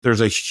There's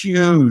a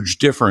huge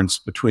difference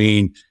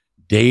between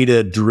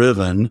data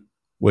driven,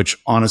 which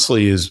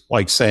honestly is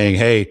like saying,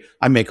 hey,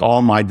 I make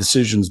all my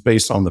decisions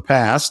based on the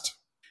past,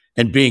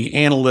 and being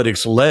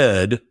analytics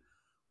led,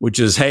 which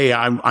is, hey,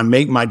 I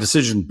make my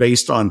decision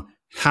based on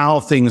how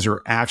things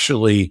are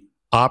actually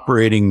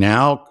operating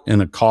now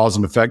in a cause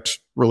and effect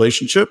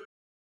relationship.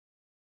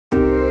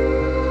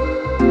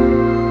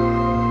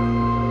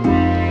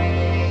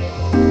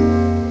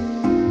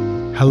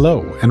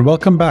 Hello, and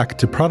welcome back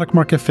to Product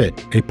Market Fit,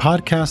 a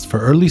podcast for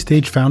early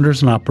stage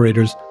founders and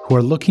operators who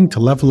are looking to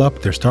level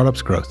up their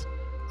startup's growth.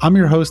 I'm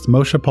your host,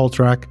 Moshe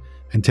Poltrak,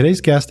 and today's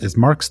guest is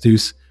Mark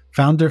Stouse,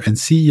 founder and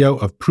CEO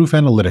of Proof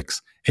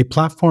Analytics, a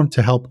platform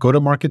to help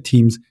go-to-market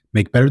teams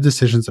make better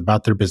decisions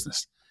about their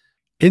business.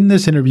 In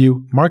this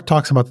interview, Mark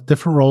talks about the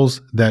different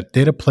roles that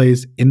data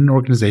plays in an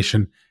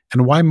organization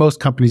and why most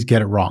companies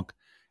get it wrong,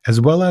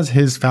 as well as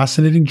his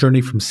fascinating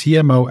journey from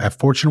CMO at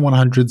Fortune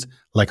 100s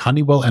like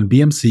Honeywell and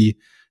BMC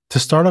to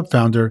startup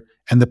founder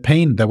and the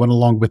pain that went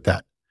along with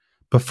that.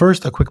 But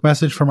first, a quick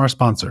message from our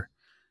sponsor.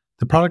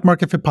 The Product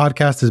Market Fit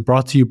podcast is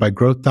brought to you by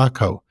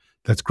Growth.co.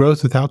 That's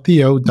growth without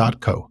the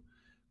O.co.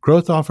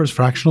 Growth offers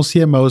fractional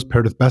CMOs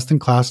paired with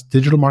best-in-class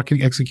digital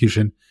marketing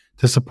execution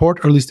to support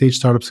early-stage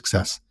startup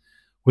success.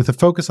 With a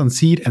focus on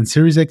seed and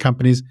Series A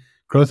companies,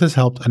 Growth has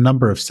helped a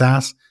number of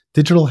SaaS,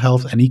 digital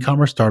health, and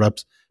e-commerce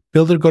startups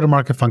build their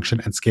go-to-market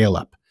function and scale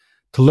up.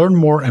 To learn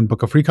more and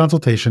book a free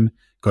consultation,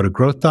 go to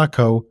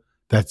growth.co.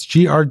 That's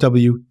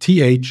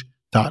grwth.co.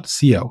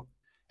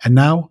 And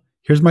now,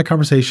 here's my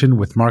conversation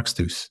with Mark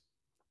Stouse.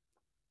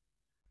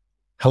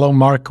 Hello,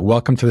 Mark.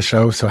 Welcome to the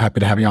show. So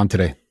happy to have you on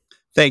today.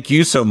 Thank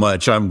you so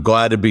much. I'm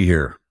glad to be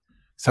here.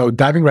 So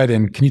diving right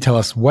in, can you tell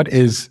us what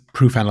is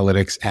Proof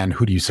Analytics and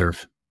who do you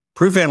serve?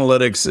 Proof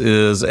Analytics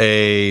is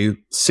a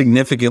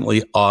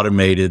significantly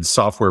automated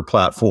software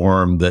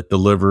platform that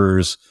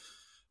delivers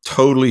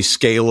totally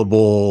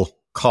scalable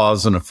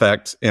cause and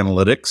effect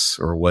analytics,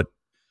 or what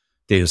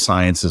data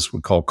scientists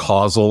would call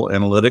causal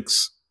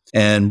analytics.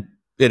 And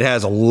it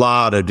has a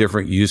lot of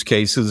different use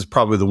cases.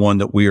 Probably the one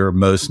that we are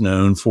most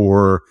known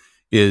for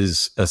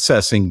is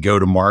assessing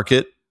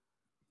go-to-market,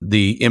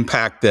 the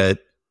impact that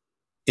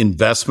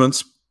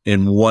investments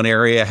in one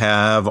area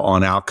have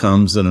on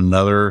outcomes in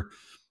another,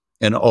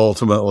 and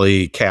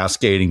ultimately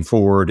cascading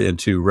forward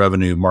into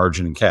revenue,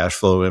 margin, and cash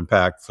flow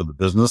impact for the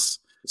business.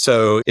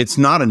 So it's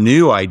not a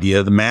new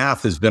idea. The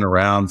math has been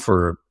around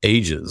for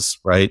ages,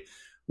 right?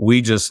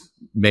 We just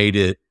made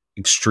it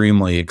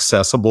extremely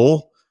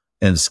accessible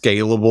and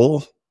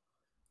scalable,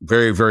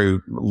 very, very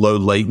low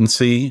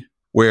latency,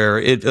 where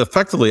it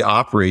effectively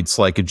operates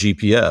like a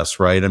GPS,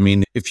 right? I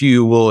mean, if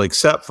you will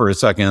accept for a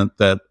second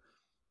that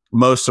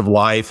most of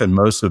life and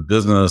most of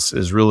business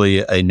is really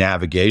a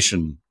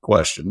navigation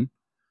question,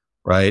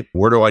 right?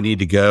 Where do I need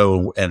to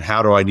go and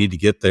how do I need to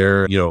get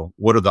there? You know,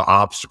 what are the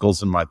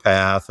obstacles in my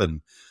path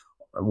and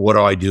what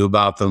do I do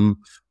about them,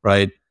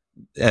 right?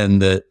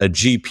 And a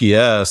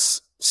GPS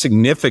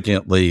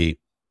significantly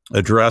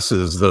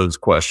addresses those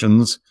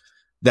questions.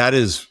 That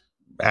is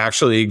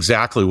actually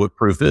exactly what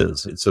Proof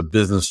is. It's a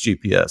business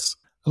GPS.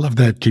 I love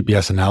that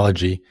GPS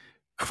analogy.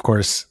 Of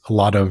course, a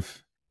lot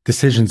of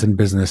decisions in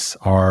business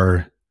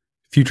are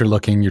future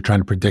looking. You're trying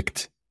to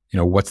predict,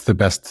 what's the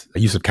best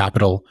use of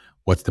capital,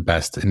 what's the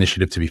best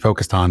initiative to be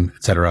focused on,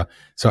 et cetera.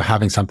 So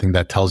having something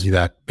that tells you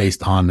that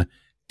based on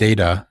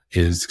data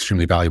is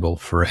extremely valuable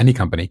for any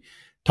company.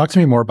 Talk to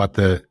me more about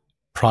the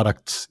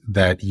products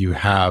that you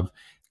have.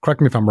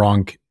 Correct me if I'm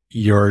wrong.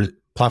 Your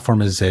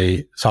platform is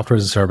a software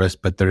as a service,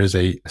 but there is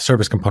a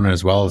service component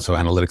as well. So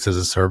analytics as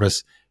a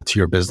service to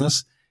your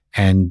business.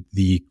 And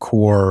the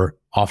core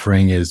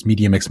offering is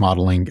media mix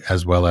modeling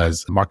as well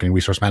as marketing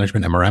resource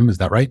management, MRM. Is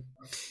that right?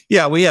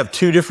 Yeah, we have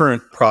two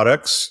different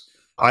products.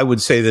 I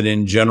would say that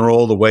in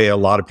general, the way a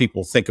lot of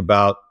people think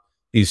about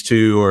these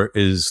two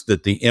is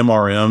that the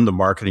MRM, the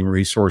marketing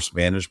resource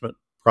management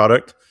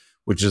product,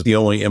 which is the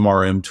only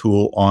MRM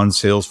tool on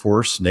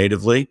Salesforce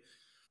natively,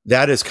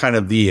 that is kind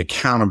of the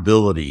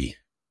accountability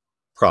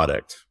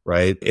product,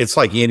 right? It's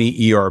like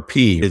any ERP.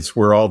 It's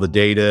where all the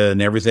data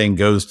and everything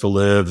goes to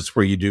live. It's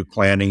where you do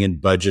planning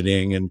and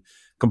budgeting and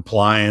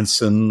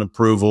compliance and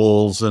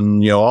approvals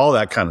and, all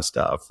that kind of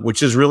stuff,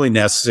 which is really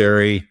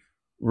necessary,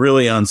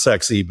 really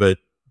unsexy, but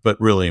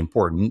really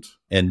important,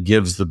 and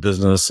gives the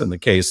business, in the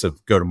case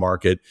of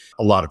go-to-market,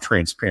 a lot of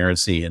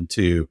transparency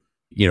into,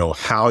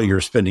 how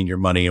you're spending your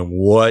money and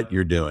what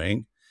you're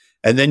doing.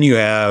 And then you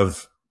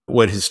have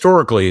what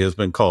historically has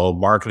been called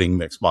marketing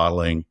mix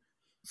modeling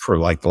for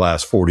like the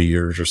last 40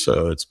 years or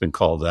so. It's been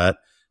called that.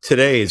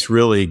 Today, it's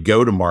really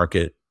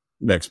go-to-market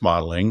mix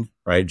modeling,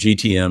 right?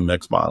 GTM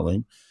mix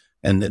modeling.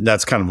 And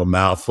that's kind of a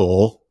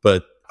mouthful,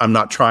 but I'm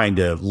not trying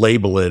to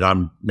label it.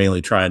 I'm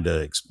mainly trying to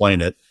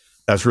explain it.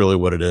 That's really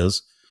what it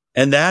is.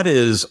 And that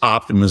is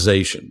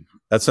optimization.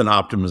 That's an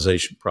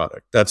optimization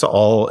product. That's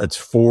all. It's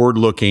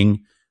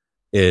forward-looking.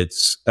 It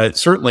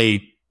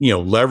certainly,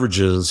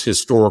 leverages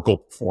historical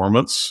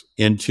performance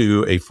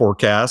into a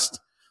forecast.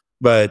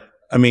 But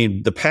I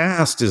mean, the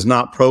past is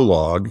not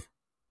prologue.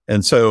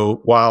 And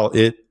so while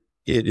it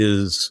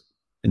is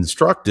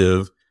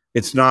instructive,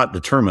 it's not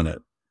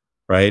determinate,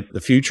 right?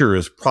 The future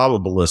is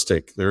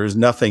probabilistic. There is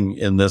nothing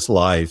in this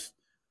life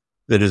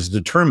that is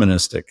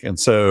deterministic. And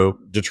so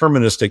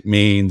deterministic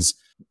means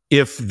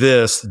if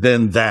this,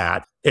 then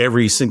that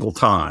every single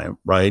time,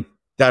 right?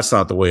 That's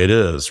not the way it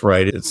is,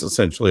 right? It's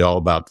essentially all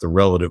about the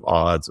relative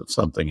odds of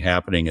something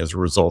happening as a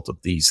result of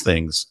these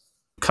things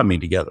coming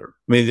together.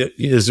 I mean,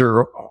 is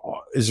there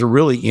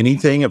really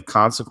anything of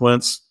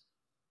consequence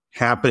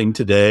happening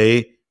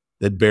today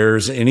that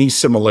bears any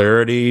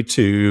similarity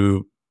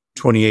to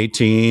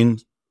 2018,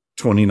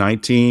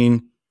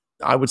 2019?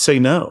 I would say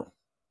no,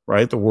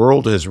 right? The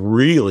world has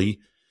really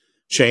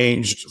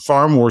changed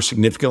far more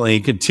significantly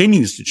and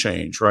continues to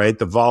change, right?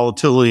 The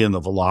volatility and the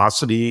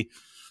velocity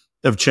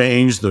of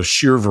change, the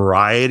sheer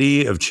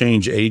variety of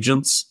change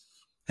agents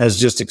has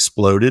just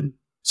exploded.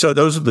 So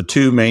those are the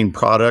two main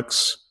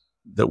products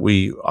that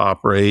we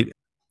operate.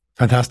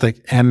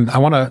 Fantastic. And I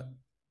want to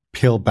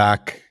peel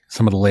back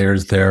some of the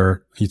layers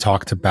there. You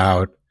talked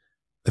about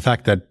the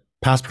fact that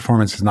past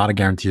performance is not a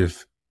guarantee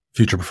of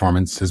future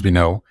performance, as we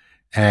know.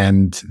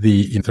 And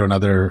you throw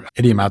another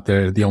idiom out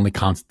there, the only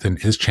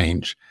constant is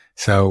change.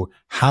 So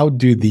how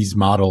do these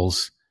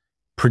models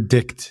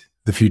predict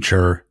the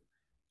future,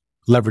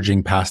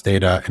 leveraging past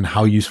data, and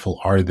how useful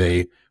are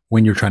they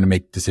when you're trying to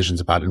make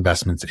decisions about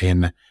investments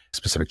in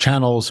specific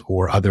channels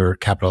or other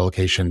capital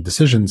allocation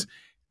decisions?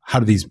 How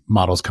do these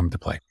models come into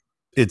play?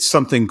 It's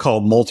something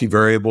called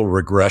multivariable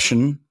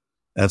regression.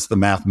 That's the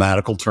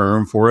mathematical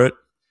term for it.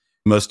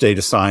 Most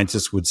data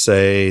scientists would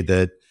say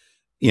that,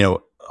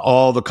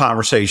 all the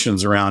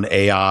conversations around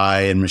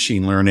AI and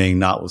machine learning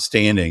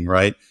notwithstanding,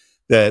 right?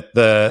 That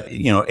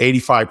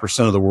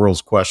 85% of the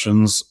world's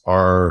questions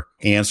are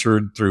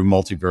answered through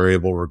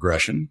multivariable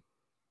regression.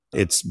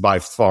 It's by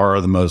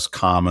far the most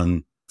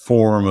common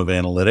form of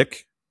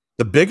analytic.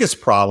 The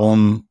biggest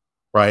problem,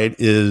 right,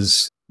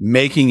 is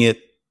making it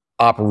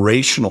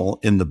operational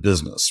in the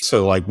business.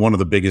 So like one of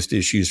the biggest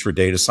issues for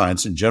data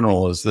science in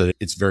general is that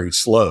it's very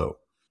slow.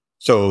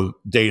 So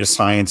data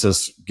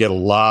scientists get a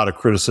lot of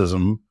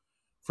criticism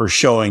for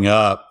showing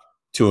up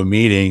to a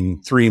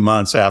meeting 3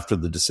 months after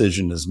the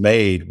decision is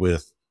made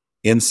with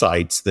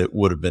insights that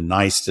would have been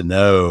nice to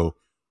know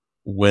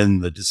when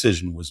the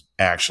decision was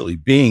actually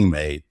being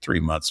made 3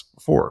 months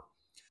before.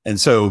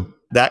 And so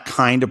that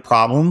kind of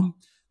problem,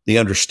 the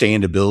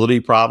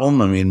understandability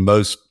problem, I mean,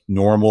 most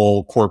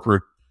normal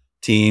corporate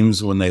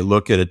teams, when they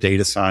look at a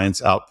data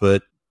science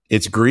output,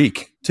 it's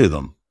Greek to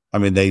them. I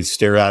mean, they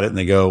stare at it and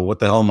they go, what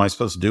the hell am I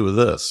supposed to do with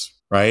this?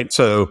 Right?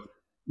 So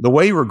the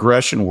way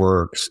regression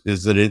works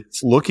is that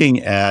it's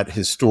looking at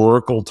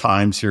historical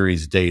time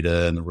series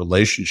data and the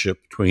relationship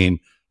between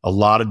a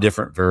lot of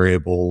different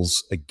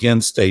variables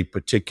against a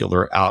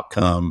particular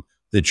outcome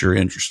that you're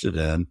interested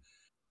in.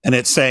 And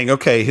it's saying,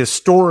 okay,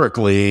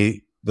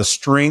 historically, the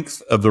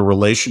strength of the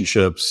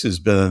relationships has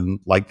been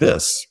like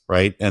this,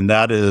 right? And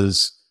that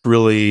is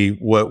really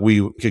what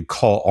we could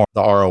call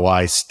the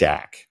ROI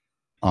stack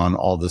on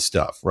all this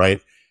stuff, right?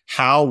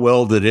 How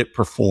well did it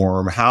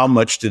perform? How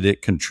much did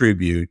it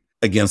contribute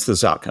against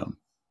this outcome?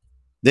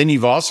 Then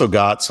you've also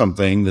got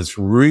something that's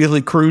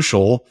really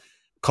crucial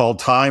called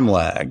time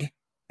lag.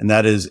 And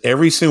that is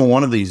every single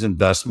one of these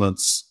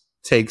investments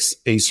takes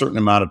a certain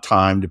amount of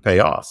time to pay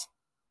off,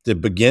 to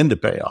begin to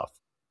pay off.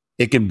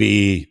 It can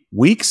be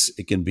weeks,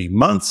 it can be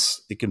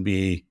months, it can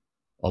be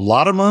a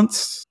lot of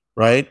months,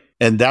 right?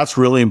 And that's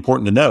really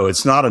important to know.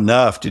 It's not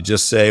enough to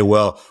just say,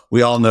 well,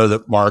 we all know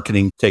that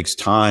marketing takes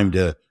time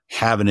to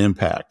have an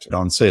impact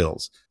on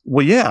sales.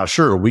 Well, yeah,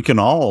 sure. We can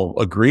all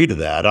agree to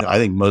that. I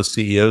think most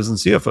CEOs and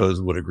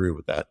CFOs would agree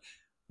with that.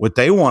 What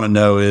they want to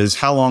know is,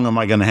 how long am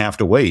I going to have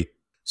to wait?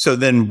 So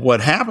then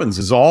what happens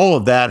is all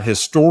of that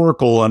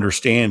historical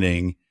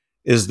understanding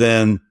is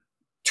then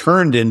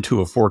turned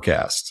into a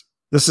forecast.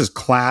 This is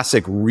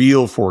classic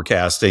real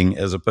forecasting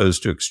as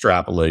opposed to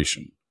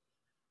extrapolation.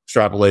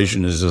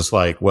 Extrapolation is just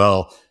like,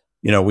 well,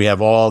 we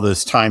have all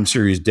this time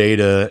series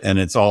data and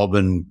it's all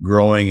been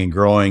growing and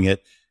growing at,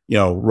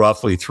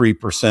 roughly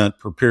 3%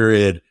 per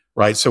period,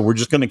 right? So we're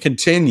just going to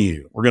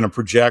continue. We're going to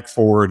project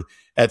forward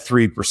at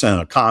 3%,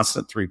 a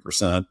constant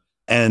 3%.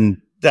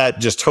 And that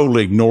just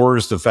totally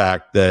ignores the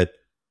fact that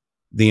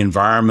the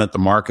environment, the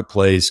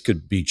marketplace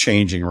could be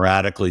changing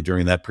radically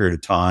during that period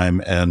of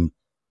time. And,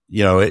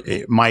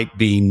 it might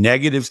be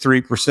negative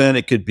 3%.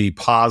 It could be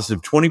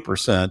positive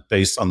 20%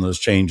 based on those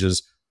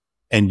changes.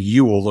 And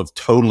you will have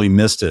totally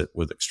missed it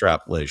with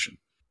extrapolation.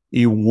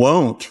 You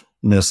won't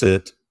miss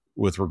it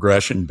with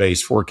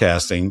regression-based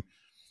forecasting.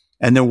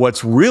 And then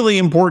what's really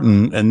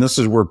important, and this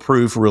is where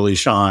proof really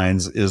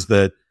shines, is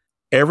that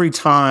every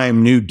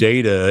time new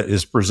data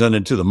is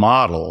presented to the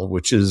model,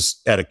 which is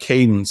at a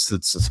cadence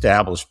that's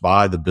established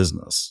by the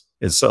business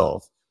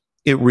itself,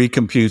 it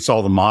recomputes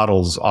all the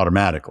models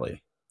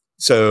automatically.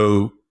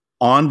 So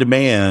on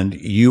demand,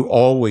 you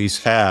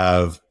always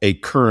have a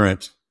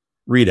current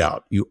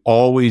readout. You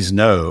always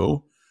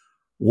know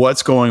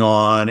what's going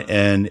on.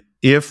 And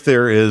if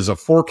there is a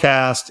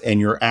forecast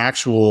and your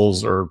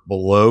actuals are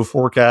below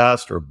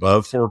forecast or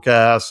above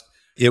forecast,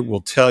 it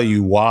will tell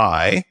you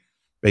why.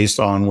 based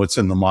on what's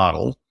in the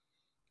model.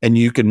 And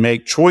you can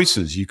make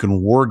choices. You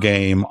can war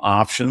game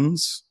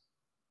options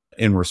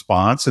in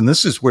response. And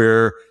this is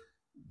where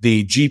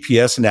the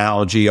GPS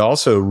analogy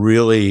also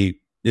really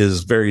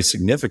is very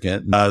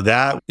significant.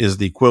 That is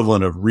the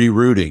equivalent of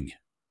rerouting,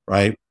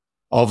 right?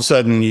 All of a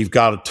sudden, you've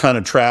got a ton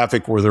of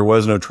traffic where there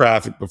was no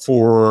traffic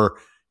before.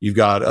 You've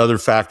got other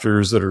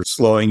factors that are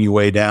slowing you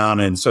way down.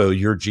 And so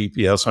your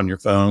GPS on your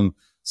phone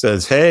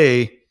says,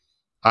 hey,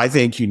 I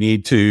think you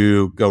need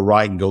to go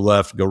right and go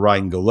left, go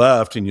right and go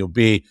left, and you'll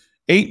be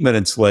 8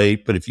 minutes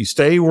late. But if you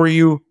stay where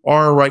you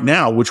are right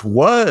now, which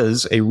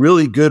was a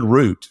really good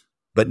route,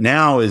 but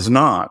now is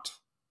not,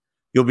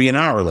 you'll be an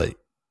hour late.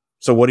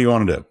 So what do you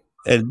want to do?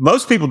 And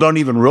most people don't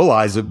even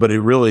realize it, but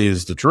it really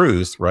is the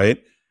truth, right?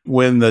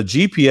 When the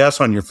GPS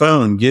on your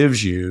phone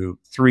gives you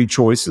 3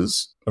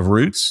 choices of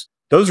routes,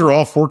 those are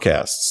all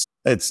forecasts.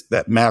 It's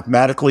that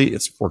mathematically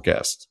it's a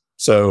forecast.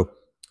 So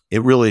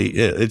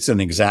it's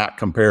an exact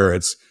compare.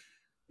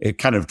 It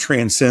kind of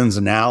transcends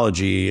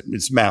analogy.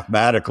 It's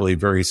mathematically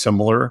very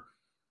similar.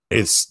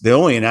 It's the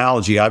only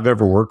analogy I've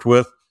ever worked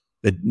with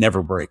that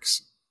never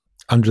breaks.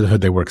 Under the hood,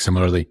 they work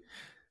similarly.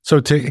 So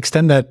to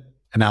extend that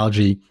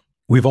analogy,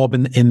 we've all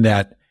been in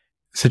that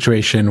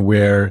situation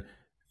where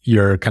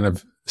you're kind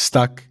of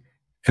stuck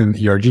and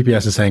your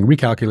GPS is saying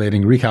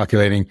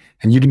recalculating,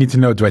 and you need to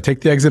know, do I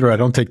take the exit or I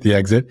don't take the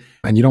exit?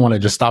 And you don't want to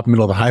just stop in the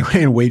middle of the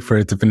highway and wait for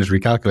it to finish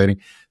recalculating.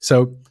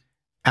 So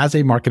as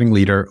a marketing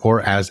leader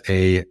or as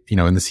a,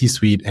 in the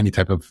C-suite, any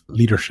type of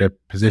leadership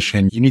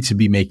position, you need to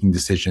be making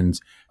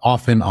decisions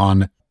often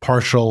on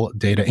partial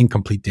data,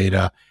 incomplete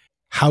data.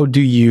 How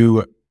do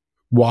you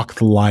walk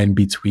the line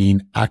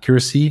between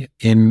accuracy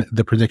in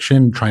the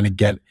prediction, trying to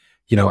get,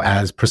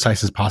 as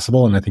precise as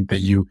possible? And I think that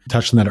you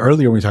touched on that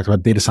earlier when we talked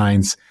about data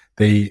science.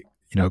 They,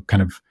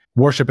 kind of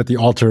worship at the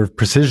altar of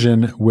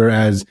precision,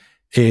 whereas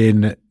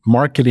in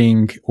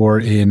marketing or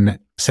in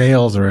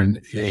sales or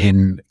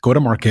in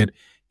go-to-market,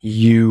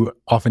 you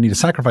often need to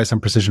sacrifice some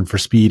precision for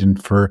speed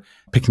and for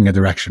picking a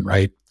direction,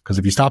 right? Because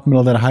if you stop in the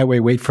middle of that highway,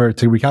 wait for it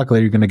to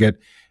recalculate, you're going to get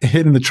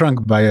hit in the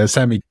trunk by a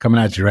semi coming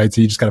at you, right?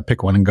 So you just got to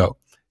pick one and go.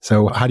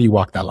 So how do you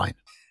walk that line?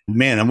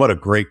 Man, and what a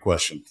great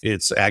question.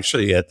 It's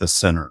actually at the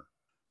center.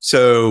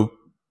 So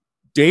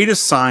data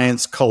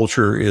science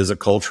culture is a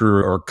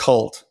culture or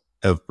cult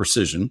of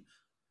precision.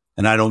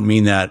 And I don't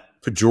mean that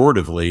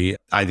pejoratively.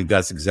 I think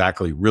that's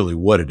exactly really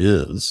what it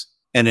is.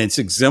 And it's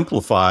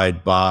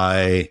exemplified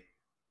by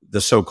the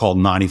so-called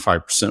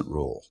 95%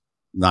 rule,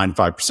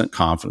 95%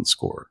 confidence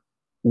score,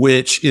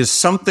 which is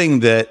something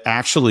that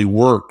actually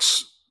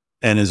works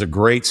and is a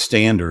great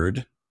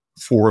standard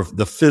for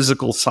the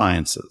physical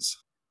sciences.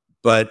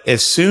 But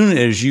as soon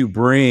as you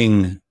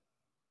bring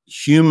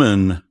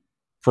human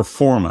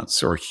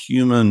performance or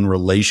human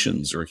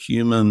relations or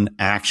human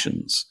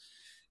actions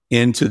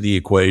into the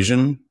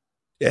equation,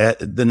 the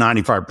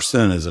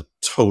 95% is a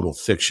total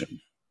fiction,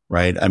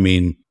 right? I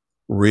mean,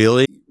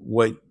 really,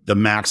 what the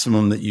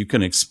maximum that you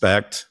can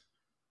expect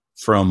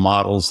from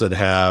models that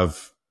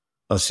have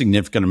a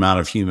significant amount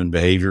of human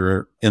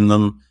behavior in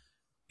them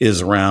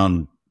is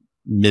around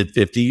mid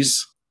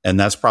 50s, and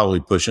that's probably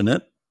pushing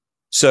it.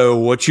 So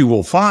what you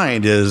will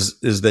find is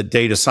that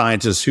data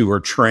scientists who are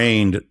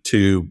trained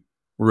to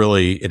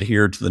really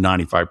adhere to the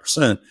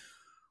 95%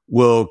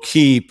 will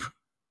keep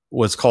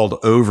what's called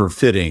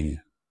overfitting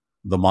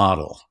the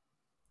model,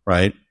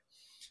 right?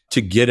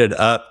 To get it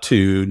up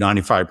to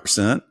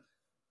 95%.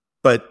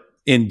 But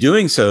in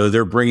doing so,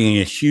 they're bringing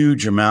a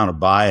huge amount of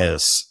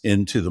bias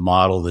into the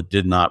model that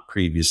did not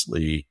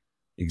previously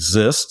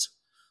exist.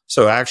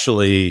 So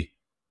actually,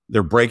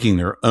 they're breaking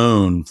their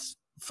own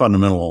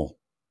fundamental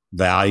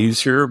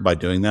values here by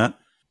doing that.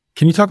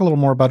 Can you talk a little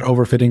more about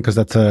overfitting? Because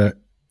that's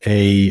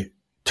a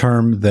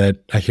term that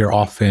I hear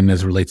often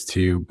as it relates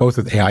to both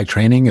with AI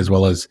training as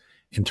well as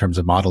in terms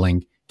of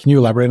modeling. Can you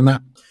elaborate on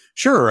that?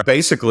 Sure.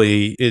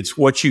 Basically, it's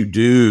what you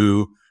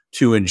do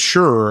to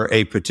ensure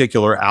a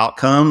particular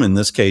outcome, in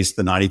this case,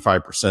 the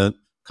 95%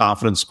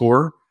 confidence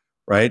score,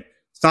 right?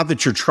 It's not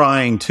that you're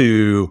trying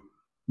to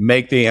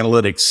make the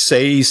analytics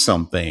say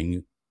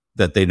something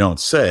that they don't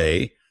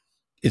say.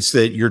 It's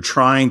that you're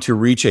trying to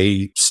reach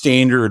a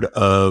standard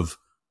of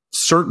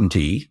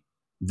certainty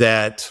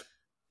that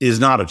is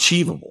not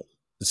achievable.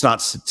 It's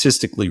not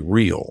statistically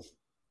real,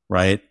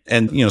 right?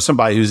 And,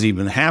 somebody who's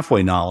even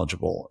halfway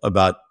knowledgeable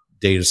about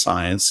data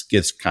science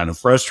gets kind of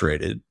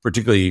frustrated,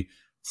 particularly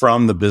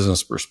from the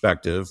business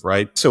perspective,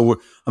 right? So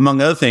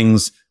among other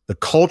things, the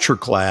culture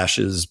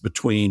clashes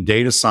between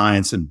data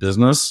science and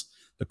business,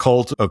 the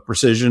cult of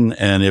precision,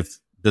 and if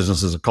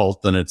business is a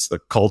cult, then it's the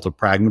cult of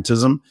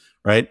pragmatism,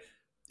 right?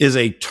 Is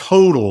a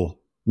total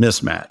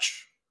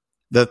mismatch.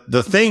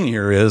 The thing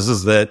here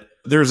is that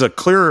there's a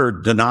clearer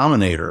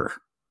denominator.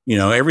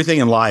 Everything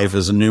in life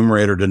is a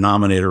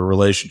numerator-denominator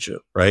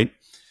relationship, right?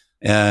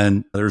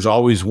 And there's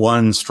always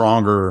one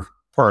stronger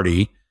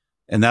party,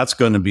 and that's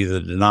going to be the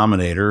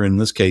denominator. In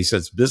this case,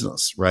 that's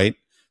business, right?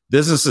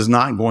 Business is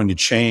not going to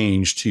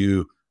change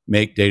to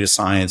make data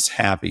science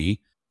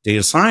happy.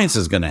 Data science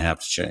is going to have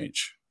to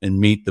change and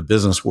meet the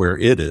business where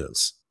it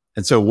is.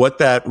 And so what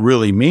that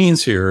really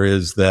means here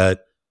is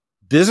that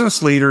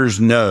business leaders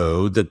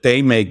know that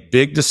they make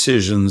big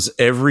decisions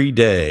every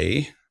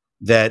day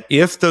that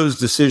if those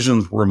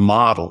decisions were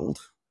modeled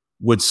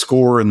would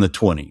score in the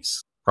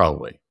 20s,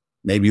 probably,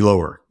 maybe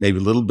lower, maybe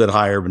a little bit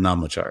higher, but not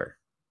much higher.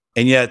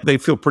 And yet they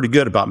feel pretty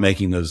good about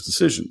making those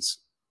decisions.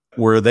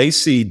 Where they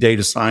see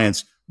data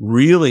science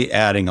really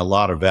adding a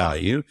lot of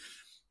value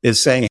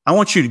is saying, I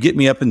want you to get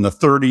me up in the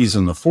 30s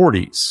and the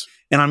 40s.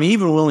 And I'm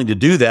even willing to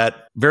do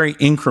that very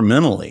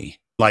incrementally.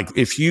 Like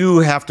if you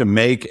have to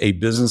make a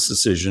business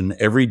decision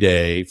every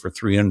day for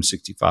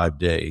 365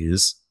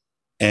 days,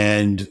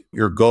 and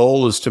your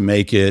goal is to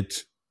make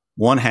it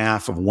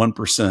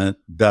 0.5%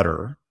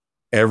 better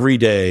every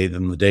day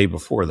than the day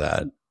before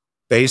that,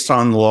 based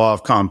on the law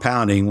of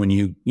compounding, when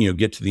you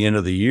get to the end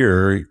of the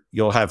year,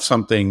 you'll have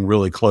something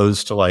really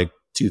close to like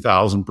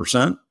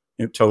 2,000%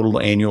 total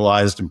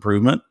annualized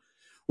improvement,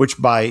 which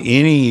by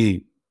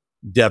any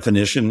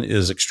definition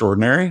is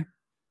extraordinary.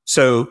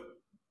 So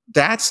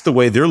that's the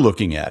way they're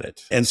looking at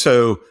it. And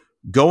so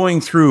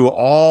going through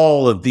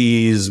all of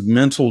these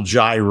mental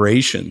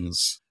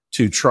gyrations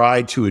to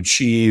try to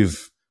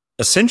achieve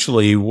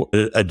essentially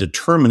a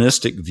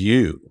deterministic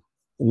view,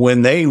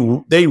 when they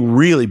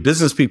really,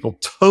 business people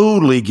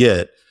totally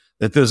get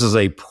that this is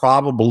a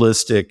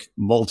probabilistic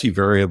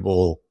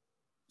multivariable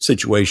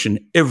situation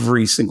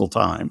every single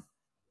time.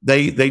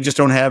 They just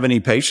don't have any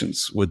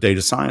patience with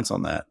data science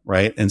on that,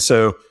 right? And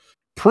so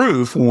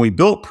Proof, when we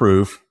built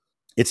Proof,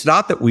 it's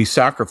not that we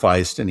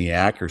sacrificed any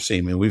accuracy.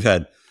 I mean, we've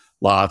had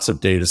lots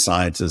of data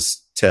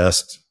scientists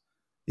test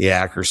the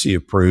accuracy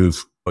of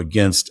Proof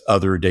against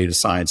other data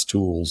science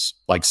tools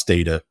like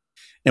Stata.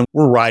 And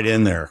we're right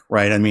in there,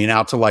 right? I mean,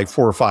 out to like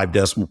 4 or 5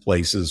 decimal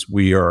places,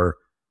 we are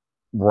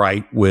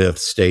right with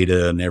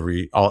Stata and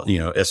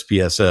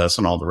SPSS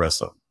and all the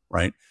rest of them,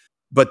 right?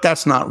 But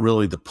that's not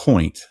really the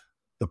point.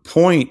 The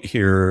point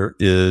here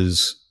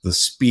is the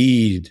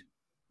speed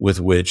with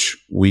which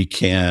we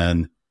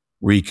can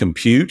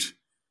recompute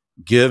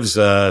gives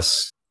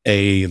us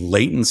a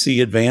latency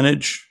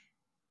advantage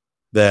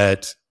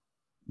that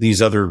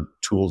these other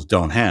tools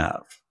don't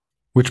have.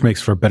 Which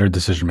makes for better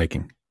decision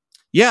making.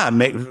 Yeah,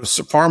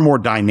 far more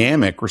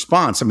dynamic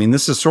response. I mean,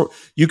 this is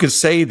you could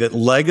say that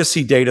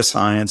legacy data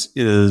science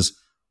is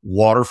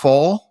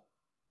waterfall,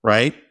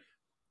 right?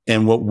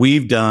 And what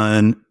we've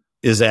done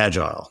is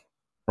agile,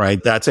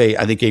 right? That's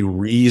I think a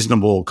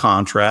reasonable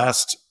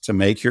contrast to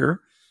make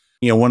here.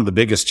 One of the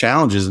biggest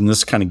challenges, and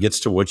this kind of gets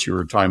to what you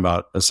were talking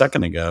about a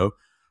second ago,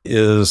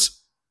 is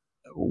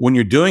when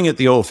you're doing it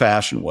the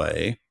old-fashioned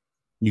way,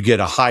 you get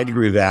a high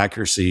degree of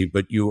accuracy,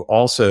 but you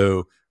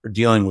also are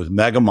dealing with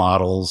mega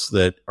models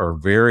that are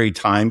very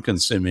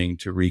time-consuming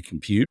to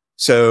recompute.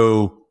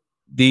 So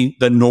the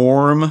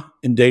norm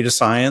in data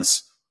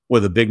science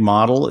with a big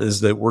model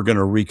is that we're going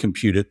to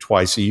recompute it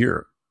twice a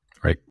year.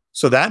 Right.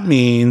 So that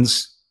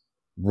means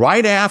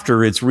right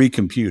after it's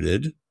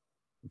recomputed,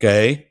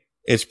 okay,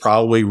 it's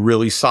probably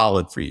really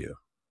solid for you.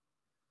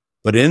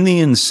 But in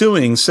the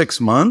ensuing 6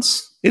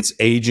 months, it's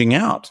aging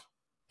out.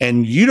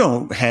 And you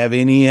don't have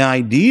any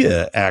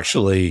idea,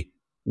 actually,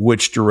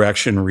 which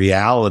direction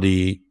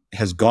reality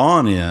has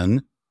gone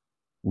in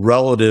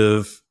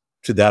relative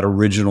to that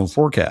original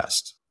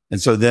forecast.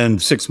 And so then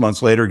 6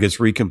 months later, it gets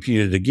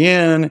recomputed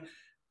again,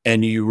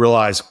 and you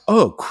realize,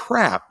 oh,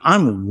 crap,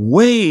 I'm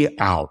way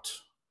out.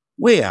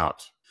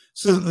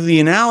 So the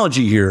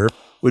analogy here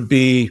would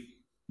be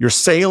you're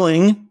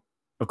sailing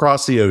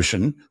across the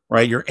ocean,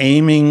 right? You're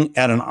aiming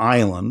at an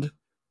island.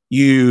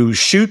 You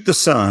shoot the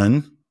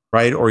sun,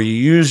 right? Or you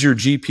use your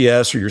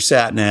GPS or your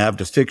sat nav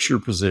to fix your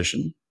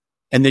position.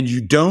 And then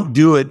you don't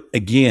do it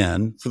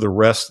again for the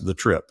rest of the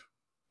trip.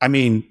 I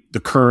mean,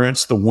 the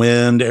currents, the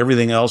wind,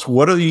 everything else.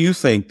 What do you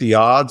think the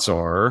odds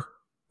are,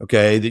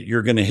 okay, that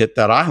you're going to hit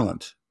that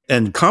island?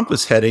 And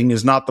compass heading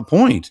is not the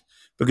point,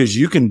 because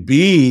you can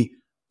be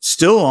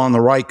still on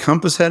the right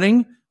compass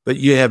heading, but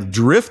you have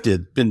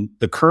drifted,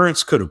 the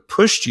currents could have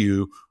pushed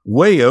you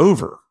way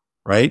over,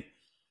 right?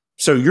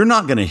 So you're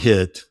not going to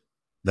hit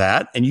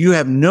that, and you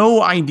have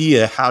no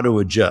idea how to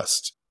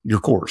adjust your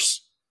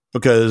course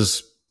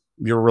because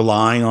you're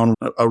relying on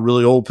a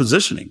really old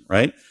positioning,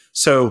 right?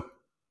 So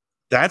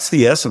that's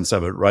the essence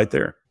of it right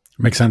there.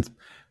 Makes sense.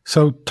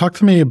 So talk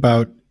to me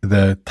about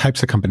the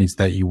types of companies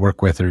that you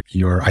work with or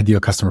your ideal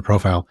customer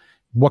profile.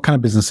 What kind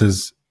of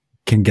businesses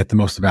can get the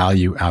most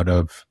value out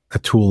of a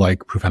tool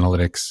like Proof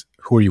Analytics?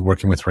 Who are you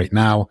working with right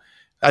now?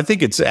 I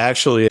think it's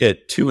actually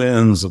at two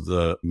ends of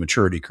the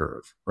maturity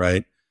curve,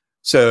 right?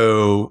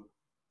 So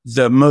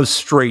the most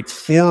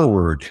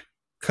straightforward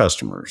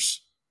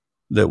customers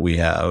that we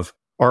have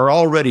are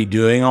already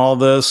doing all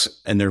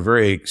this, and they're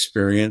very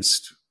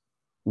experienced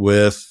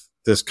with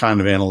this kind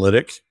of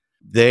analytic.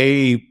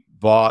 They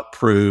bought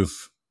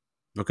Proof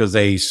because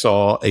they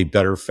saw a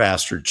better,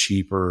 faster,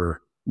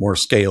 cheaper, more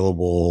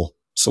scalable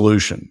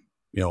solution,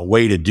 a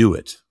way to do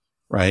it,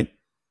 right,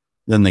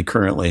 than they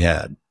currently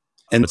had.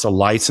 And it's a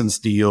license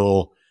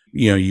deal.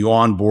 You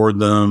onboard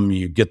them,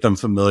 you get them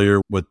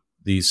familiar with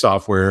the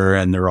software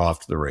and they're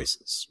off to the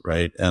races,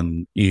 right?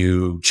 And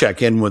you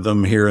check in with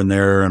them here and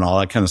there and all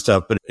that kind of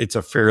stuff, but it's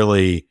a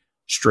fairly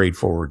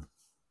straightforward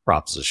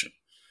proposition.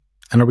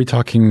 And are we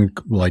talking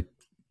like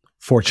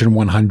Fortune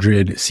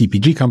 100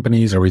 CPG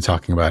companies? Are we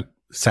talking about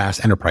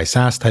SaaS, enterprise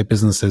SaaS type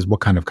businesses? What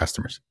kind of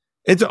customers?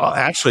 It's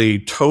actually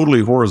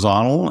totally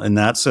horizontal in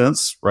that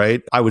sense,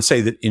 right? I would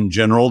say that in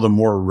general, the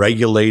more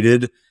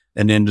regulated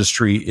an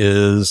industry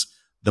is,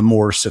 the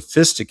more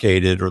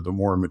sophisticated or the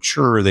more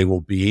mature they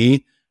will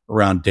be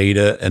around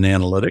data and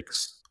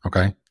analytics.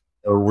 Okay.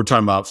 So we're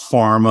talking about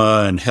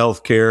pharma and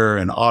healthcare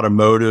and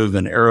automotive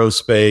and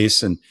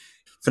aerospace and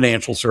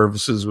financial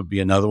services would be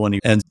another one.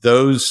 And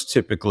those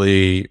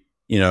typically,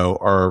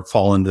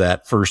 fall into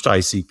that first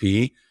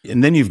ICP.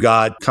 And then you've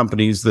got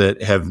companies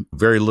that have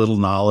very little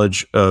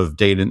knowledge of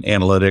data and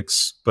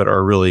analytics, but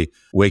are really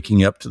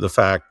waking up to the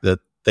fact that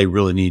they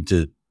really need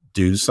to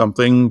do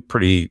something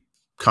pretty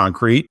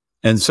concrete.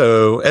 And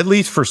so at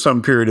least for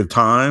some period of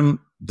time,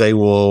 they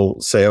will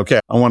say,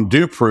 okay, I want to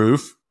do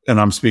proof. And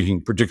I'm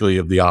speaking particularly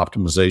of the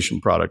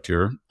optimization product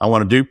here. I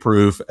want to do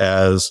proof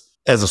as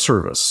a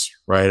service,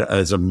 right?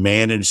 As a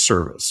managed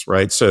service,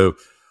 right? So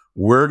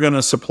we're going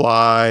to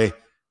supply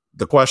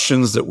the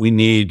questions that we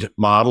need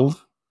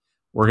modeled.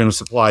 We're going to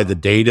supply the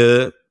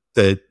data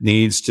that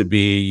needs to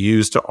be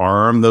used to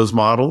arm those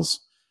models.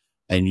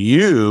 And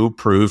you,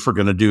 proof, are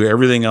going to do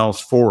everything else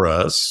for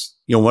us.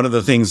 One of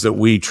the things that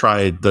we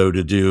tried, though,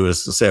 to do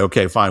is to say,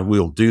 okay, fine,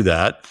 we'll do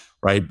that,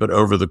 right? But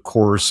over the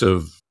course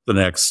of the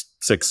next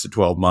 6 to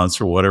 12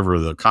 months or whatever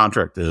the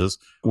contract is,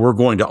 we're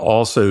going to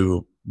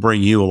also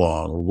bring you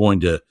along. We're going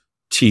to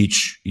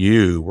teach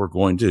you. We're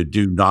going to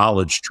do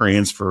knowledge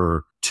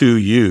transfer to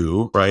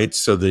you, right?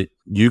 So that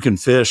you can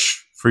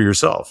fish for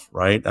yourself,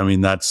 right? I mean,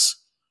 that's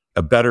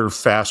a better,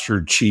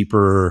 faster,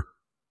 cheaper,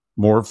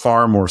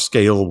 far more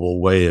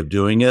scalable way of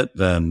doing it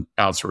than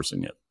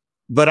outsourcing it.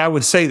 But I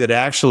would say that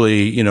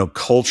actually,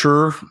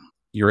 culture,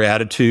 your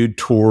attitude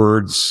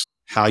towards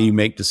how you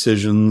make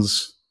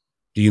decisions,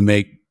 do you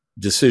make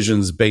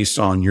decisions based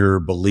on your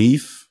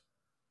belief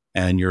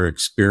and your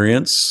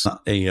experience,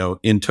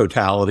 in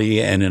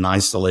totality and in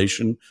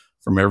isolation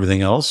from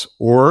everything else?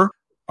 Or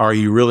are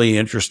you really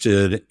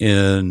interested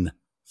in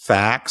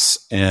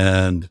facts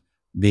and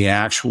the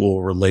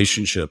actual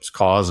relationships,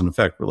 cause and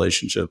effect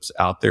relationships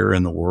out there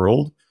in the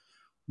world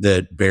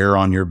that bear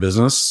on your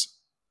business?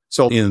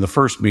 So in the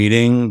first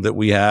meeting that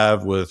we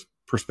have with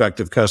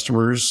prospective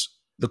customers,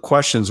 the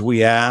questions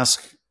we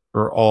ask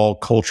are all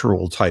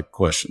cultural type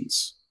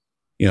questions,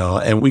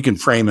 and we can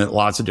frame it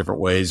lots of different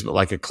ways, but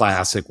like a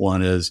classic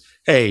one is,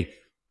 hey,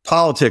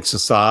 politics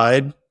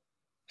aside,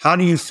 how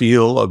do you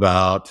feel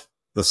about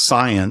the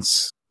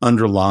science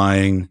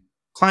underlying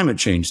climate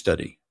change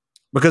study?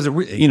 Because,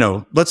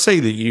 let's say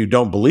that you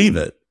don't believe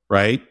it,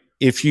 right?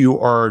 If you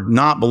are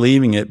not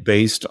believing it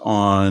based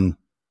on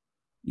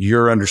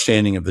your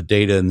understanding of the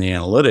data and the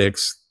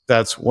analytics,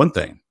 that's one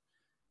thing.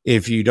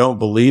 If you don't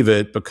believe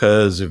it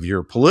because of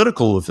your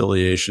political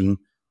affiliation,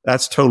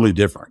 that's totally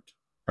different,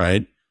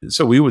 right?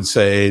 So we would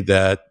say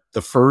that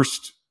the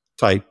first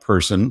type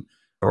person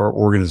or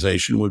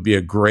organization would be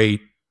a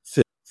great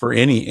fit for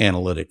any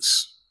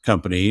analytics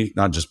company,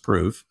 not just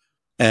proof.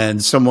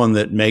 And someone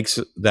that makes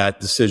that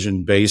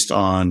decision based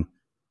on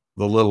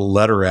the little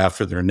letter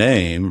after their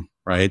name,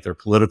 right, their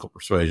political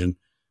persuasion,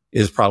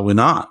 is probably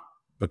not.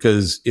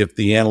 Because if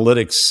the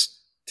analytics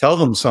tell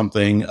them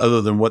something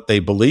other than what they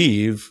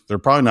believe, they're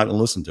probably not going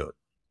to listen to it.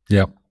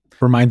 Yep.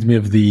 Reminds me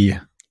of the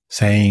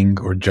saying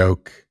or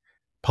joke,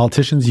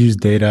 politicians use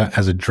data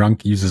as a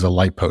drunk uses a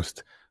light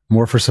post,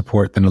 more for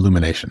support than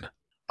illumination.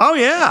 Oh,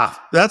 yeah.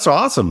 That's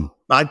awesome.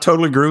 I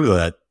totally agree with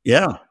that.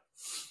 Yeah.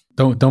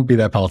 Don't be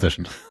that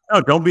politician.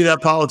 No, don't be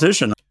that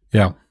politician.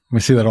 Yeah. We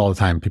see that all the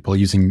time. People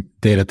using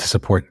data to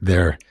support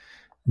their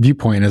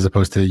viewpoint as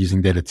opposed to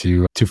using data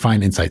to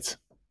find insights.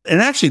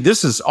 And actually,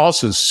 this is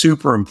also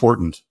super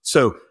important.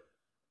 So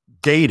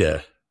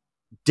data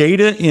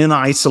in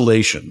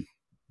isolation,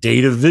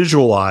 data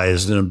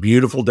visualized in a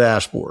beautiful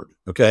dashboard,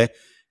 okay,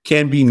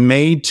 can be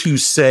made to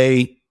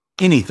say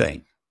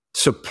anything,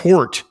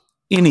 support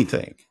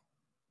anything.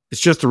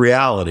 It's just the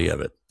reality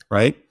of it,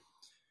 right?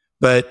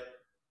 But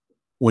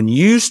when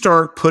you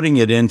start putting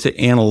it into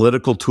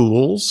analytical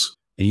tools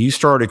and you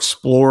start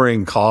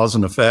exploring cause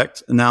and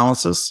effect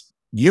analysis,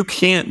 you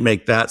can't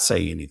make that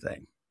say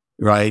anything.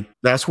 Right?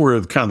 That's where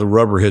kind of the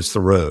rubber hits the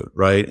road,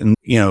 right? And,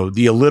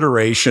 the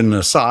alliteration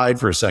aside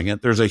for a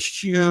second, there's a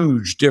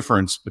huge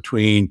difference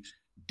between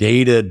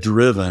data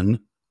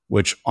driven,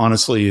 which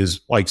honestly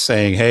is like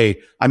saying,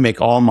 hey, I make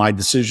all my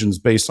decisions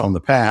based on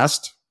the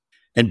past,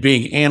 and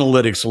being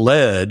analytics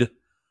led,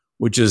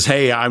 which is,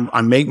 hey,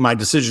 I make my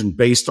decision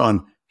based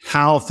on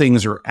how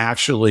things are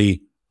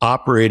actually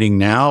operating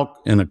now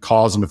in a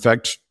cause and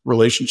effect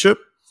relationship,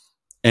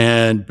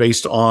 and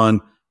based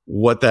on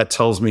what that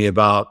tells me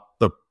about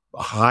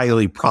a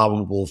highly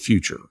probable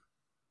future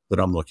that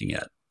I'm looking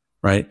at,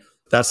 right?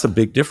 That's the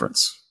big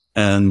difference.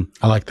 And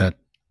I like that.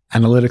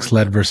 Analytics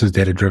led versus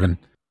data driven.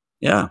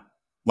 Yeah.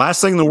 Last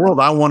thing in the world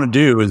I want to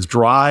do is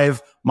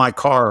drive my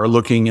car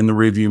looking in the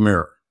rearview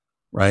mirror,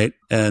 right?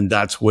 And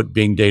that's what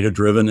being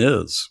data-driven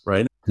is,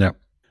 right? Yeah.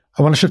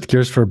 I want to shift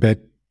gears for a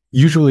bit.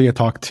 Usually I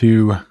talk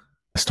to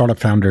startup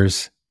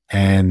founders,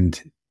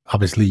 and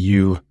obviously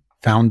you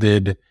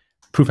founded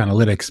Proof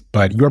Analytics,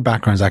 but your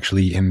background is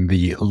actually in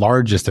the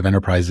largest of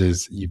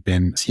enterprises. You've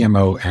been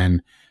CMO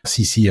and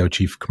CCO,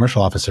 Chief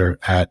Commercial Officer,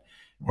 at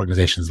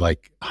organizations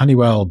like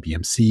Honeywell,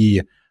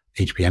 BMC,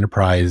 HP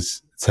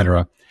Enterprise, et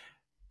cetera.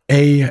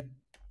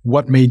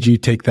 What made you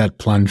take that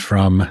plunge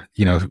from,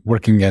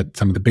 working at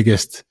some of the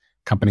biggest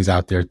companies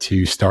out there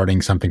to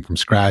starting something from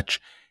scratch?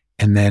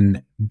 And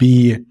then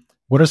B,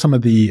 what are some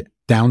of the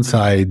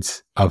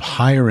downsides of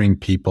hiring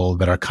people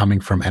that are coming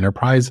from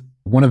enterprise?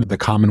 One of the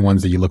common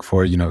ones that you look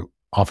for,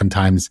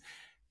 oftentimes,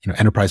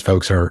 enterprise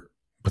folks are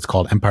what's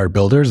called empire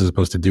builders as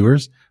opposed to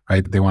doers,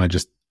 right? They want to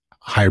just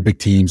hire big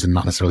teams and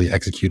not necessarily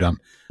execute on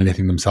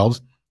anything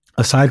themselves.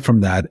 Aside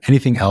from that,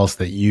 anything else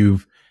that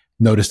you've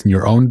noticed in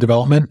your own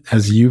development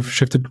as you've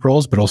shifted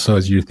roles, but also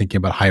as you're thinking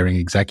about hiring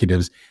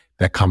executives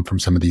that come from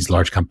some of these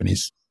large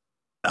companies?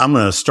 I'm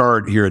going to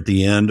start here at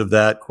the end of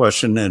that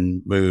question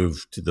and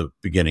move to the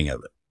beginning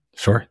of it.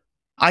 Sure.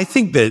 I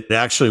think that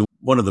actually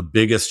one of the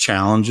biggest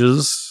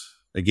challenges,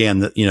 again,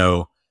 that,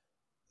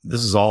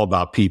 this is all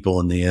about people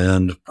in the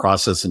end.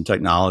 Process and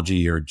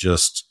technology are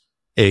just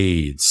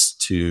aids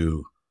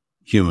to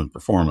human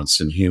performance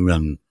and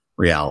human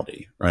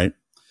reality, right?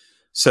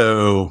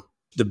 So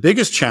the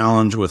biggest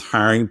challenge with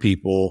hiring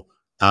people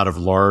out of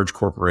large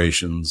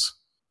corporations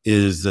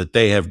is that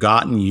they have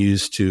gotten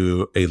used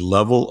to a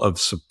level of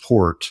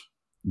support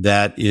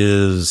that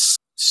is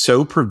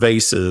so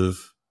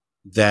pervasive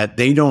that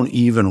they don't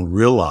even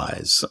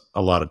realize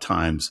a lot of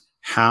times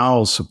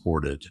how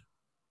supported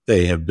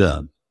they have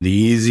been. The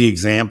easy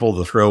example,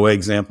 the throwaway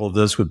example of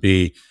this would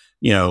be,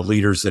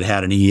 leaders that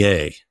had an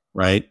EA,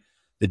 right?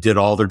 That did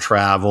all their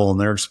travel and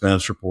their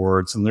expense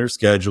reports and their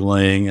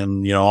scheduling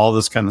and, all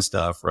this kind of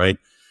stuff, right?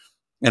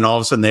 And all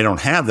of a sudden they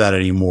don't have that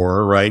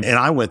anymore, right? And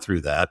I went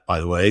through that, by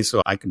the way,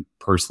 so I can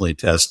personally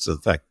attest to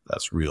the fact that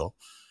that's real.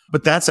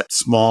 But that's a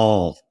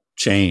small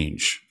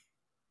change.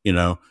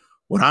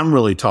 What I'm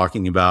really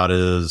talking about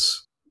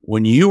is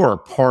when you are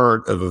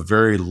part of a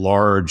very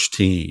large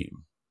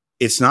team,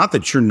 it's not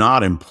that you're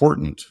not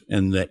important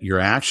and that your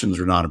actions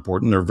are not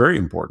important. They're very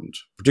important,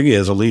 particularly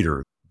as a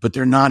leader, but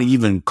they're not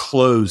even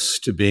close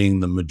to being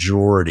the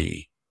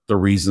majority, the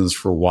reasons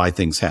for why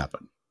things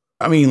happen.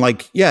 I mean,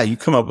 you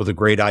come up with a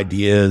great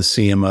idea as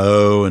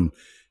CMO and,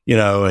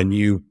 and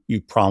you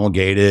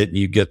promulgate it and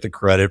you get the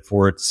credit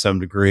for it to some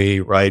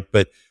degree, right?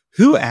 But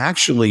who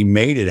actually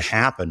made it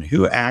happen?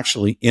 Who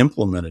actually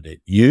implemented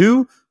it?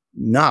 You?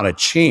 Not a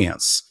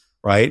chance,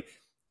 right?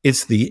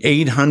 It's the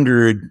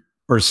 800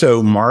 or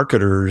so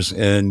marketers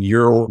in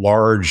your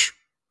large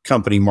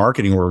company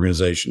marketing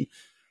organization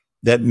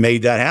that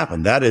made that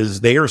happen. That is,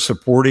 they are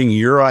supporting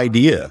your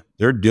idea.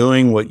 They're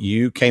doing what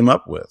you came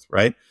up with,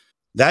 right?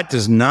 That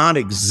does not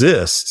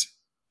exist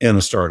in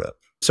a startup.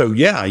 So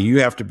yeah,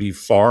 you have to be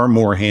far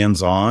more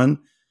hands-on.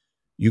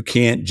 You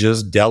can't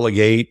just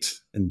delegate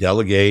and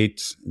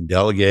delegate and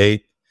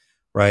delegate,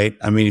 right?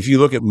 I mean, if you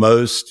look at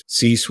most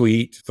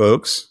C-suite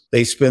folks,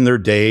 they spend their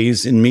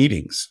days in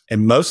meetings.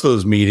 And most of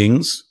those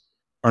meetings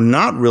are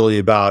not really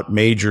about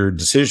major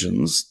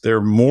decisions.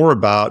 They're more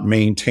about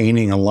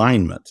maintaining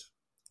alignment.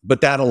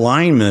 But that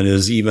alignment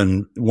is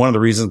even one of the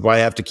reasons why I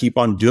have to keep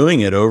on doing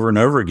it over and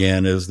over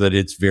again, is that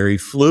it's very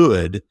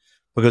fluid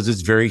because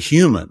it's very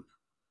human.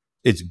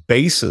 Its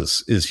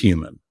basis is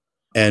human.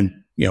 And,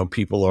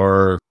 people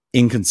are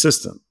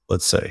inconsistent,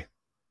 let's say,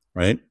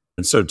 right?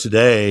 And so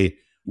today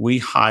we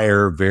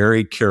hire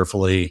very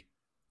carefully.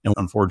 And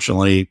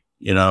unfortunately,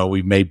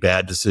 we've made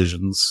bad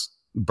decisions,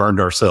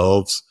 burned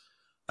ourselves.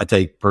 I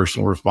take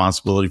personal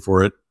responsibility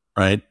for it.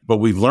 Right. But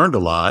we've learned a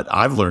lot.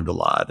 I've learned a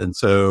lot. And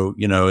so,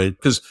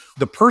 because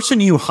the person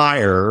you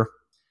hire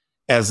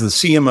as the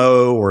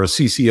CMO or a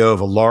CCO of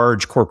a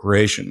large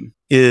corporation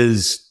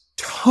is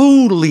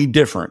totally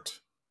different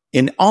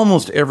in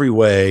almost every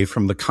way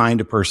from the kind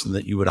of person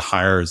that you would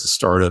hire as a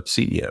startup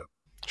CEO.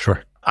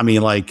 Sure. I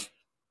mean,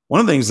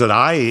 one of the things that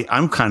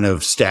I'm kind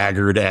of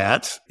staggered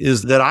at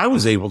is that I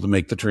was able to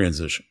make the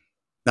transition.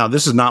 Now,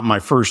 this is not my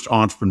first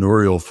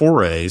entrepreneurial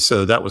foray,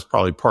 so that was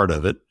probably part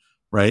of it.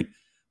 Right.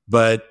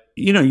 But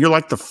you're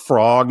like the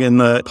frog in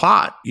the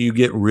pot. You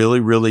get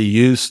really, really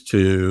used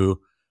to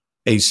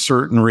a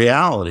certain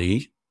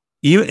reality.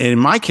 Even in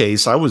my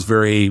case, I was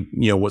very,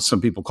 what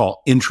some people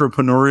call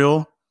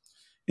intrapreneurial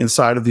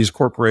inside of these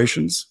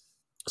corporations.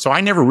 So I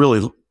never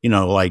really,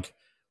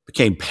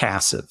 became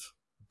passive.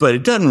 But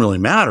it doesn't really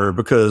matter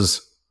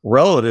because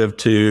relative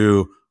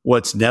to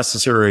what's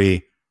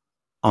necessary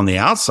on the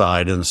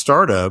outside in a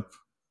startup,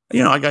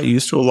 I got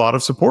used to a lot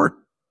of support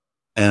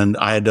and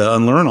I had to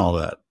unlearn all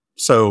that.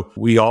 So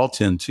we all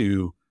tend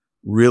to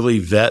really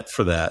vet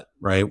for that,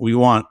 right? We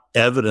want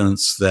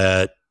evidence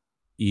that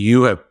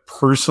you have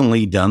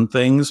personally done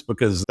things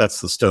because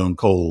that's the stone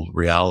cold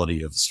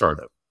reality of the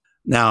startup.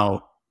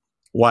 Now,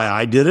 why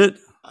I did it,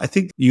 I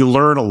think you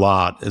learn a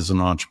lot as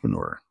an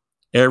entrepreneur.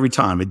 every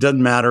time. It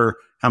doesn't matter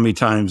how many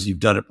times you've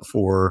done it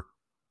before.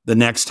 The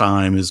next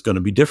time is going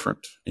to be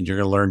different and you're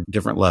going to learn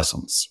different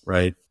lessons,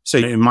 right? So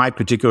in my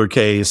particular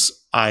case,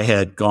 I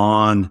had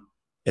gone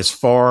as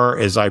far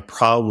as I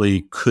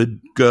probably could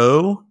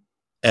go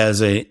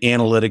as an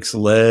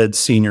analytics-led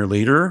senior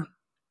leader,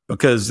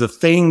 because the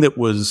thing that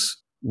was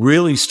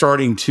really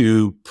starting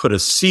to put a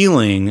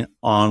ceiling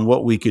on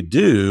what we could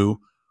do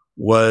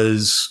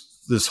was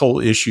this whole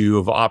issue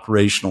of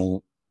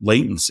operational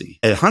latency.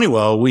 At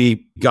Honeywell,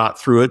 we got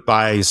through it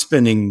by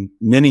spending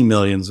many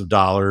millions of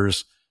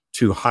dollars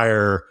to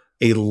overhire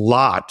a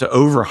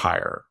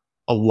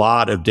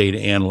lot of data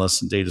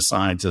analysts and data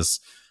scientists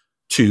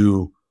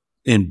to,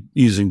 in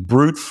using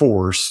brute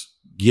force,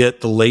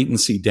 get the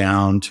latency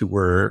down to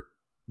where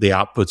the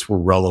outputs were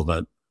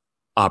relevant,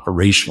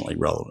 operationally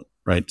relevant,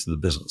 right, to the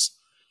business.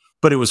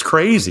 But it was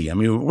crazy. I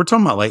mean, we're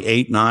talking about like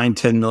 $8, $9,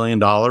 $10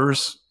 million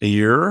a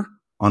year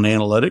on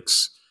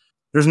analytics.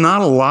 There's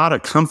not a lot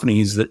of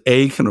companies that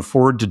A, can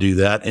afford to do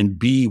that, and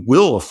B,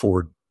 will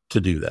afford to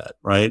do that,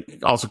 right?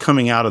 Also,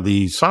 coming out of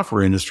the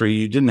software industry,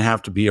 you didn't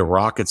have to be a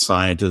rocket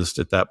scientist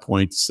at that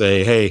point to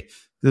say, hey,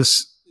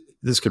 this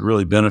could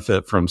really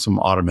benefit from some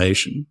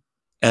automation.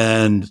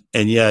 And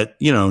yet,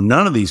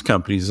 none of these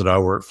companies that I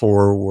work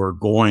for were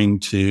going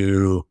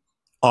to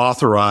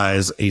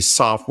authorize a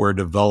software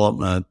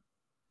development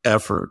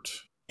effort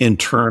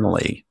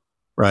internally,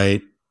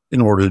 right, in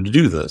order to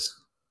do this.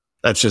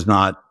 That's just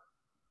not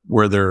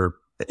where their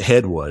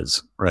head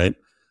was, right?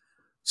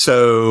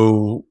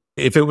 So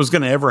if it was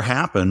going to ever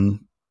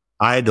happen,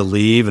 I had to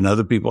leave and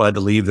other people had to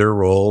leave their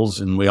roles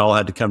and we all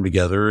had to come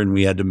together and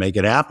we had to make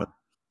it happen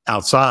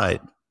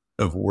outside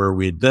of where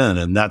we had been.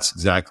 And that's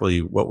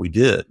exactly what we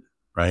did,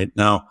 right?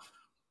 Now,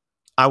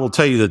 I will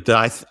tell you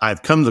that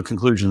I've come to the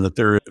conclusion that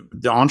the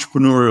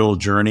entrepreneurial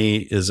journey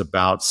is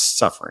about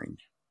suffering.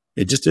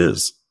 It just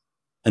is.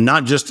 And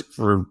not just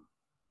for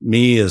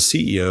me as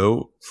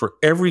CEO, for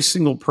every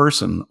single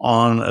person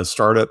on a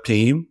startup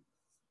team,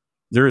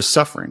 there is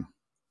suffering.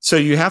 So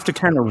you have to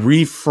kind of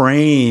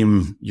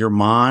reframe your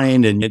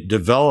mind and it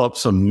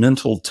develops a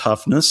mental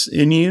toughness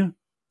in you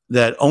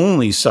that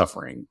only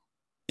suffering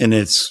in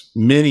its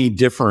many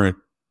different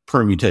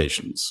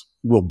permutations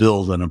will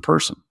build in a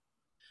person.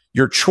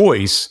 Your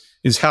choice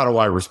is, how do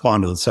I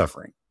respond to the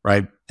suffering,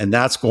 right? And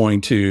that's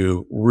going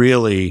to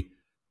really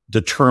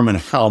determine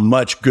how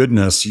much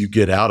goodness you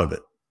get out of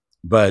it.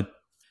 But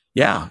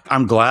yeah,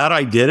 I'm glad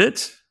I did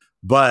it,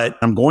 but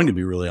I'm going to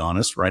be really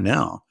honest right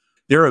now.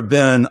 There have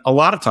been a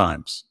lot of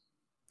times,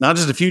 not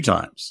just a few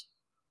times,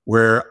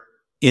 where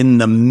in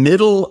the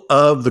middle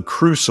of the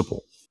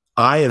crucible,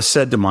 I have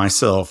said to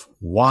myself,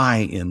 why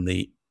in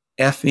the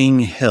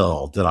effing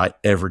hell did I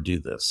ever do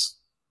this?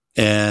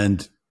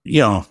 And,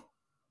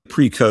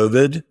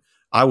 pre-COVID,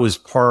 I was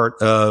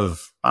part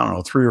of,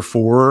 3 or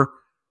 4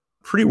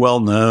 pretty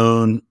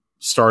well-known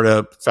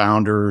startup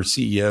founder,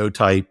 CEO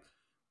type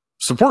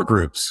support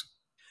groups.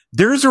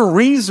 There's a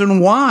reason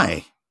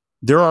why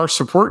there are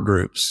support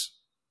groups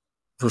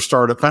for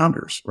startup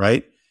founders,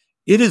 right?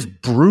 It is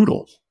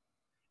brutal.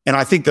 And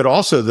I think that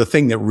also the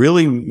thing that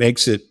really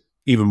makes it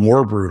even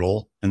more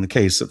brutal in the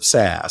case of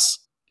SaaS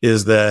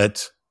is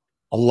that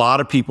a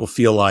lot of people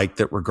feel like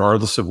that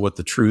regardless of what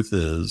the truth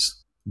is,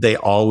 they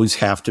always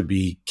have to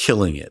be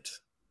killing it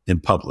in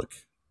public.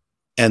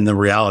 And the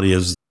reality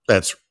is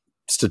that's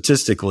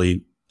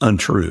statistically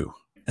untrue.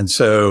 And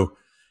so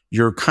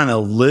you're kind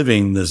of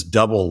living this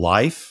double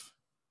life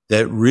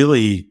that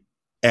really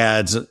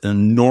adds an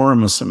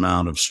enormous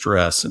amount of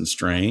stress and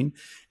strain.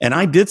 And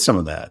I did some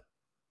of that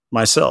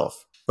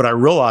myself, but I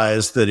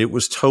realized that it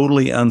was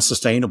totally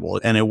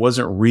unsustainable and it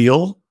wasn't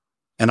real.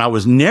 And I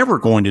was never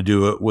going to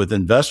do it with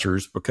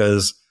investors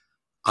because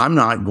I'm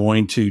not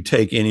going to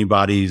take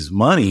anybody's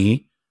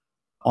money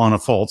on a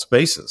false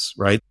basis,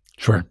 right?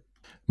 Sure.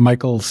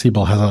 Michael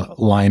Siebel has a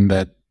line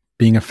that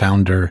being a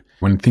founder,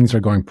 when things are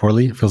going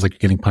poorly, it feels like you're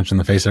getting punched in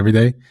the face every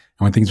day. And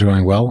when things are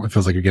going well, it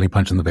feels like you're getting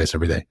punched in the face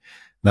every day.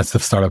 That's the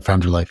startup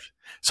founder life.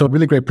 So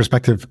really great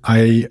perspective.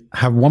 I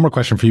have one more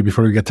question for you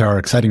before we get to our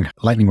exciting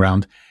lightning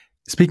round.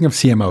 Speaking of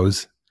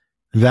CMOs,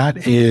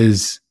 that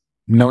is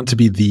known to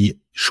be the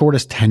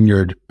shortest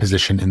tenured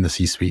position in the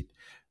C-suite.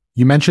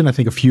 You mentioned, I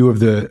think, a few of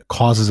the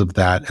causes of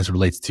that as it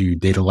relates to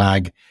data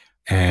lag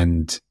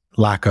and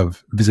lack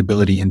of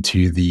visibility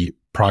into the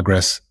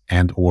progress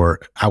and or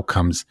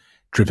outcomes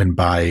driven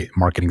by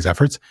marketing's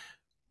efforts.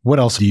 What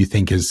else do you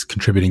think is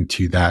contributing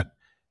to that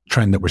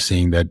trend that we're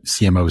seeing that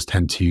CMOs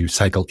tend to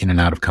cycle in and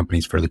out of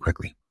companies fairly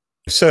quickly?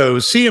 So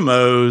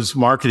CMOs,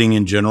 marketing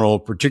in general,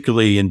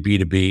 particularly in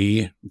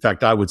B2B, in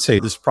fact, I would say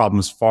this problem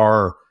is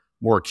far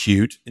more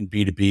acute in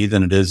B2B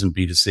than it is in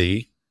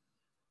B2C.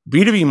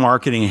 B2B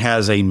marketing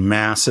has a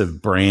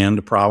massive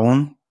brand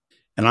problem.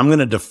 And I'm going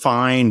to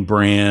define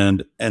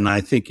brand, and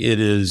I think it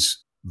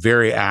is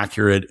very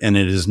accurate, and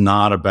it is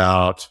not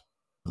about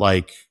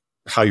like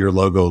how your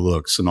logo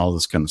looks and all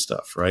this kind of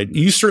stuff, right?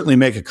 You certainly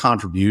make a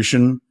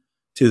contribution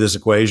to this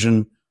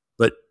equation,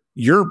 but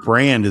your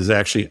brand is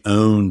actually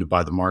owned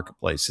by the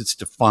marketplace. It's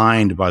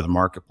defined by the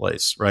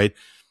marketplace, right?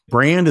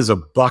 Brand is a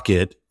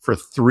bucket for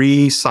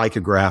 3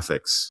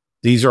 psychographics.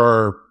 These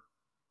are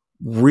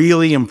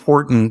really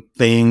important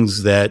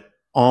things that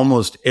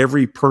almost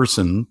every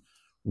person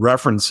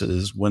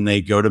references when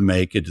they go to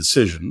make a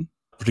decision,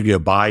 particularly a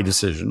buy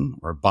decision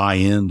or a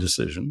buy-in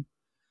decision.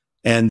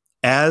 And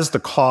as the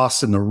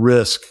cost and the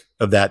risk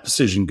of that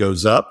decision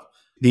goes up,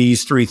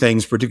 these 3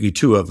 things, particularly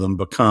 2 of them,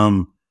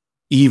 become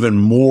even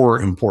more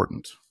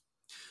important.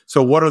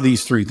 So what are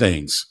these 3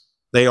 things?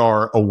 They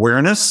are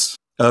awareness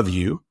of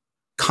you,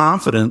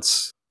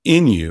 confidence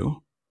in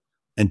you,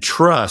 and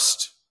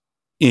trust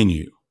in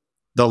you.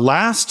 The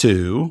last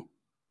 2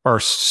 are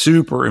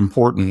super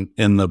important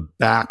in the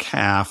back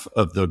half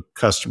of the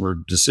customer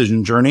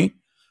decision journey,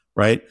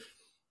 right?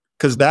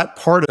 Because that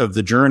part of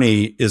the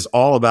journey is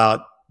all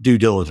about due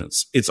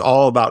diligence. It's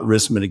all about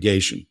risk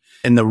mitigation.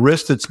 And the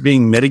risk that's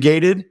being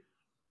mitigated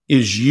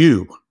is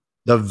you,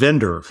 the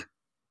vendor,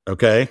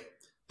 okay?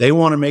 They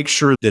want to make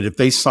sure that if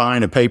they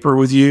sign a paper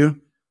with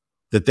you,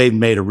 that they've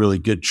made a really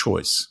good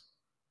choice.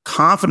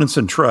 Confidence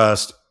and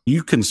trust,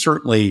 you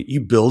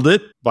build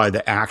it by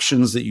the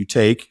actions that you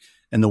take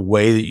and the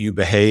way that you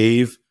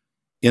behave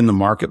in the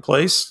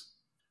marketplace.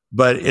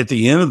 But at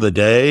the end of the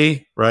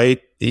day,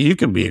 right, you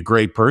can be a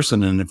great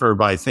person. And if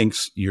everybody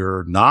thinks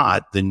you're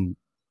not, then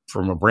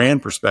from a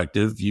brand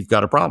perspective, you've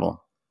got a problem.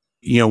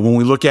 When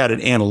we look at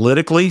it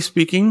analytically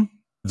speaking,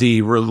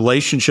 the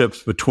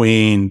relationships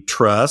between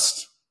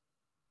trust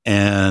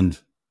and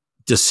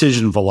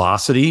decision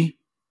velocity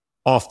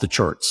off the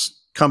charts,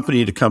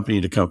 company to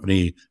company to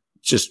company,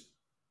 just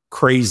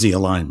crazy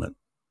alignment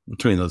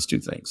between those 2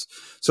 things.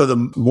 So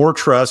the more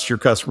trust your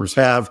customers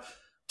have,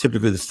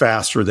 typically the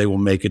faster they will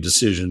make a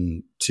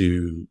decision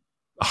to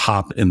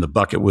hop in the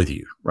bucket with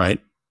you, right?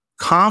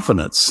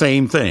 Confidence,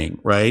 same thing,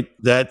 right?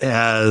 That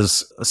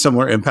has a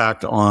similar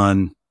impact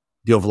on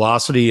deal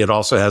velocity. It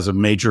also has a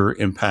major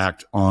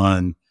impact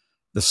on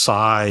the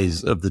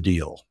size of the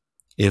deal.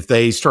 If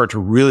they start to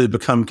really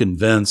become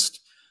convinced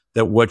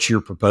that what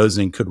you're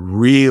proposing could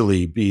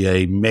really be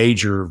a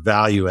major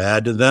value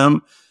add to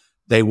them,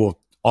 they will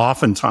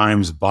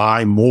oftentimes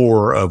buy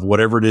more of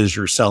whatever it is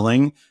you're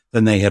selling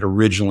than they had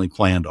originally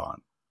planned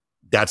on.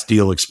 That's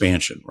deal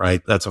expansion,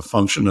 right? That's a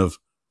function of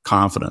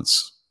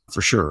confidence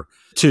for sure.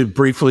 To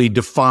briefly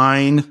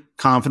define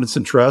confidence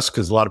and trust,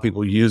 because a lot of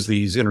people use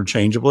these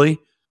interchangeably,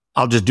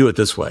 I'll just do it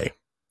this way.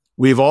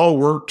 We've all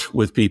worked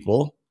with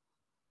people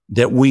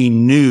that we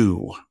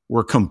knew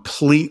were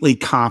completely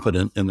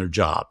competent in their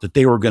job, that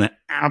they were going to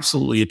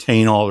absolutely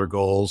attain all their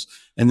goals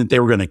and that they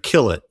were going to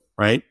kill it,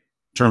 right?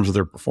 In terms of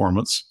their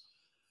performance.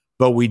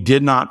 But we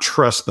did not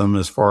trust them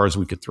as far as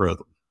we could throw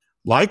them.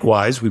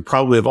 Likewise, we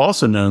probably have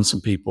also known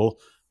some people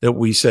that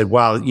we said,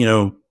 wow,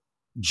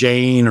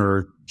 Jane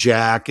or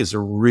Jack is a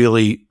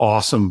really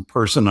awesome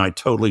person. I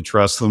totally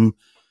trust them.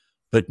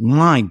 But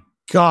my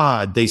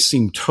God, they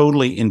seem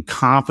totally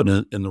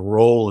incompetent in the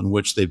role in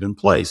which they've been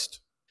placed.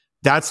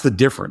 That's the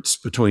difference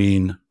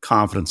between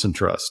confidence and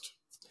trust.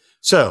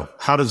 So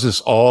how does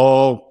this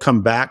all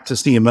come back to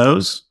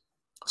CMOs?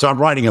 So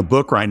I'm writing a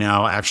book right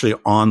now actually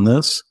on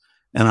this,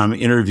 and I'm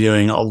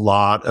interviewing a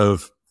lot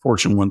of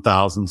Fortune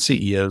 1000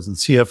 CEOs and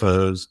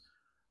CFOs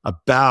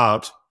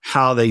about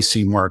how they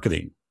see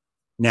marketing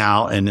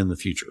now and in the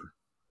future.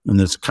 And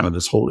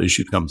this whole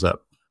issue comes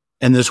up.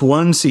 And this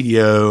one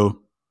CEO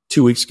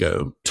 2 weeks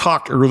ago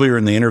talked earlier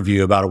in the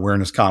interview about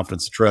awareness,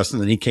 confidence, and trust.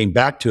 And then he came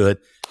back to it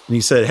and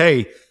he said,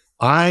 hey,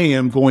 I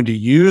am going to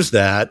use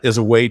that as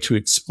a way to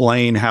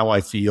explain how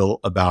I feel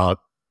about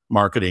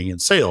marketing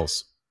and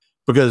sales,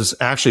 because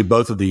actually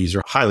both of these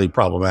are highly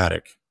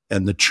problematic.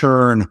 And the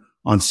churn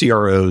on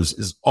CROs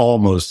is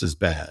almost as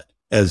bad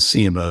as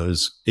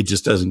CMOs. It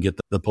just doesn't get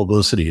the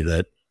publicity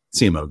that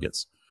CMO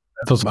gets.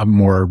 That's a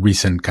more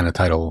recent kind of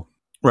title.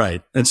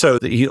 Right. And so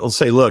he'll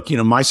say, look,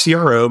 my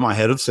CRO, my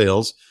head of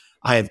sales,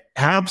 I have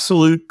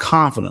absolute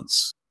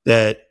confidence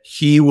that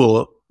he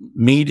will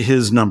meet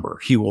his number.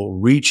 He will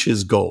reach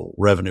his goal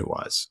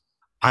revenue-wise.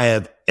 I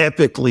have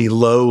epically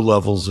low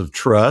levels of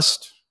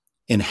trust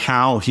in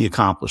how he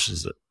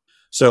accomplishes it.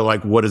 So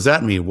what does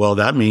that mean? Well,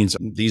 that means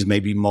these may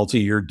be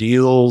multi-year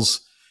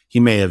deals. He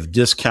may have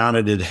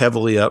discounted it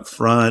heavily up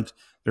front.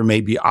 There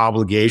may be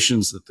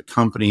obligations that the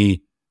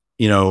company,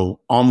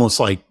 almost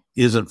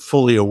isn't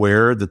fully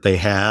aware that they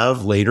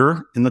have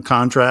later in the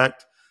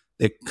contract.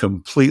 It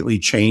completely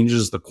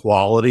changes the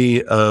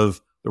quality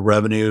of the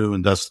revenue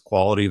and thus the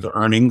quality of the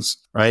earnings,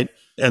 right?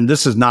 And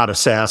this is not a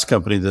SaaS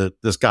company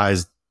that this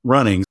guy's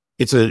running.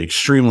 It's an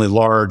extremely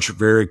large,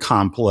 very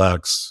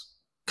complex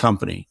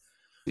company.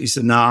 He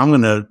said, now I'm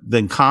going to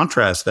then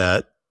contrast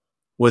that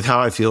with how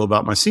I feel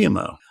about my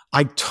CMO.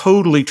 I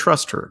totally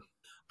trust her.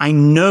 I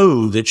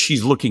know that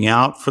she's looking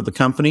out for the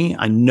company.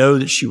 I know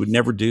that she would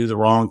never do the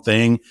wrong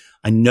thing.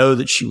 I know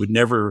that she would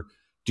never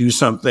do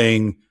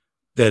something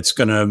that's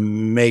going to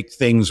make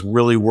things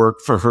really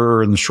work for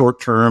her in the short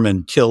term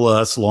and kill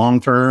us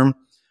long term.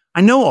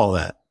 I know all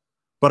that,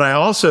 but I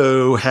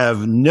also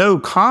have no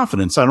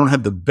confidence. I don't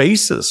have the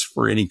basis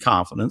for any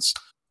confidence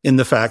in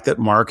the fact that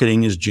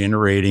marketing is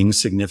generating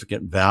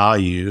significant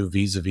value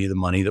vis-a-vis the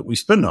money that we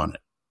spend on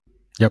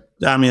it. Yep.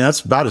 I mean,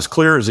 that's about as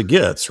clear as it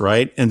gets,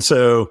 right? And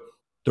so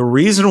the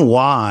reason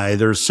why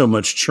there's so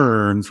much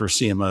churn for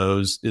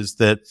CMOs is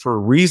that for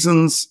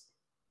reasons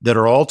that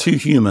are all too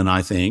human,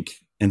 I think,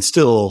 and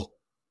still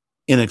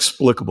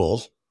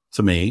inexplicable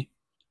to me,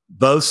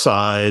 both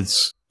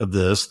sides of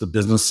this, the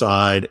business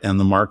side and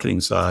the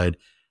marketing side,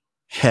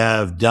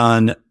 have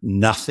done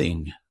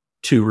nothing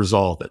to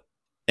resolve it.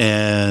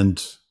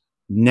 And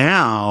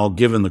now,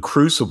 given the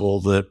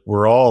crucible that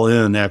we're all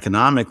in,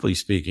 economically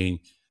speaking,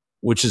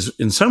 which is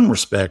in some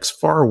respects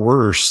far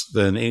worse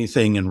than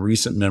anything in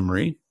recent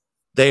memory,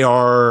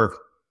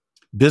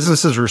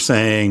 businesses are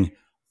saying,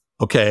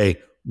 okay,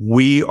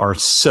 we are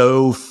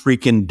so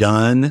freaking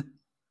done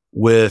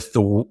with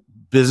the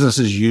business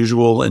as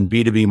usual and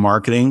B2B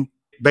marketing.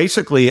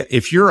 Basically,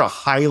 if you're a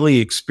highly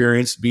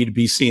experienced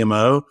B2B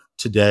CMO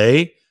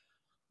today,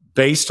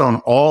 based on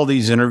all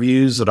these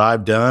interviews that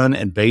I've done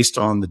and based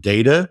on the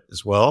data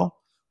as well,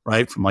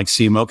 right, from like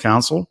CMO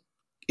Council,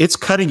 it's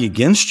cutting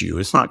against you.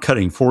 It's not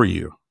cutting for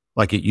you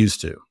like it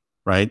used to,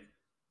 right?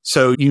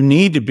 So you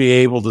need to be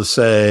able to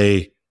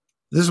say,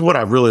 this is what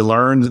I've really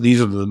learned.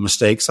 These are the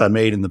mistakes I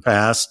made in the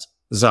past.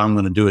 This is how I'm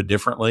going to do it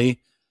differently.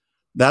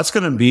 That's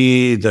going to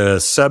be the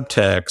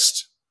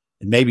subtext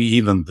and maybe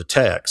even the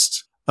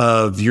text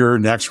of your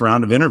next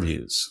round of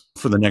interviews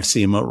for the next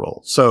CMO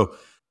role. So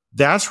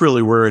that's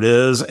really where it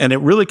is. And it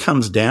really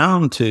comes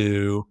down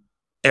to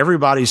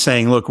everybody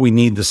saying, look, we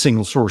need the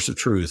single source of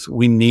truth.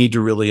 We need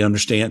to really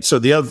understand. So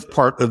the other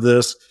part of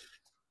this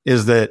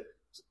is that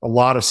a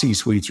lot of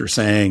C-suites are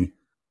saying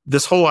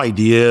this whole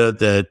idea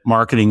that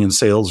marketing and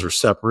sales are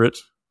separate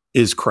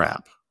is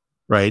crap,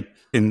 right?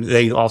 And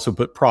they also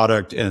put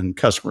product and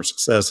customer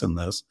success in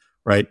this,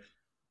 right?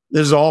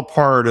 This is all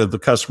part of the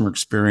customer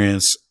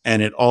experience,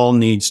 and it all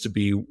needs to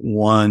be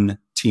one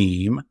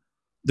team.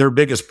 Their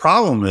biggest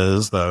problem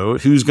is, though,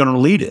 who's going to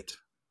lead it?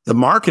 The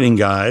marketing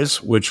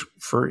guys, which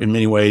in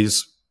many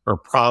ways are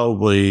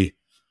probably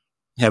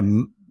have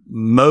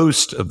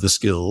most of the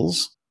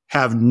skills,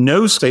 have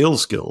no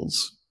sales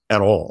skills at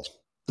all.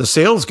 The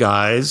sales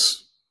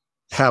guys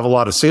have a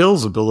lot of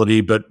sales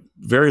ability, but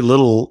very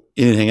little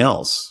anything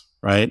else,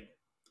 right?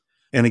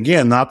 And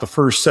again, not the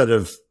first set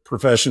of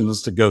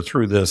professions to go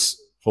through this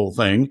whole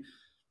thing.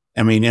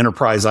 I mean,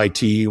 enterprise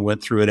IT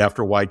went through it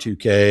after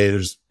Y2K.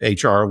 There's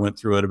HR went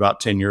through it about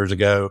 10 years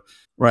ago,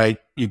 right?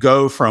 You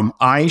go from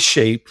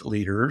I-shaped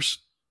leaders,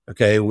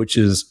 okay, which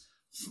is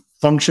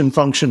function,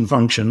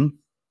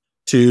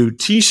 to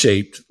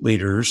T-shaped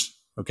leaders,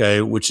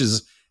 okay, which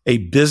is a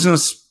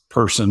business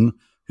person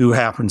who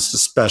happens to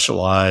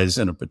specialize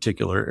in a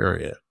particular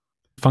area.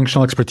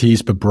 Functional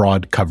expertise, but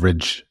broad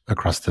coverage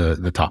across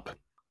the top.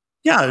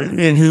 Yeah,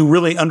 and who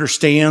really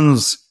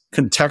understands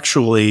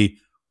contextually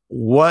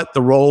what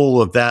the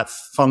role of that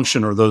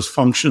function or those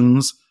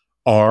functions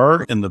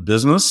are in the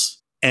business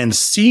and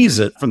sees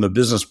it from the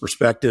business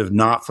perspective,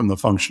 not from the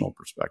functional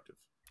perspective.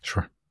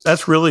 Sure.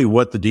 That's really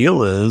what the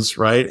deal is,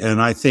 right?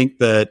 And I think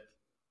that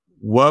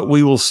what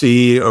we will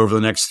see over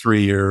the next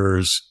 3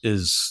 years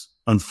is,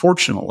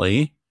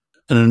 unfortunately,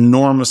 an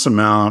enormous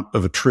amount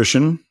of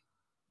attrition,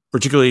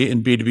 particularly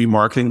in B2B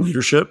marketing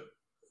leadership,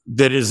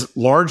 that is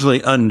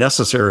largely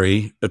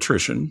unnecessary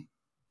attrition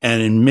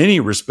and in many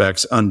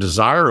respects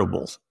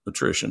undesirable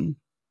attrition,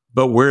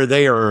 but where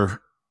they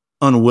are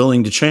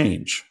unwilling to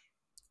change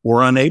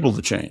or unable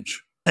to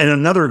change. And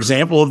another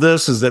example of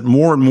this is that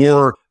more and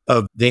more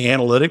of the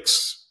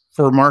analytics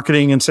for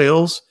marketing and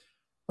sales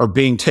are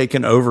being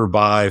taken over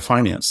by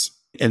finance.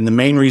 And the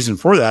main reason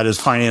for that is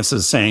finance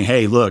is saying,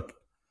 hey, look,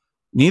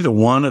 neither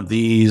one of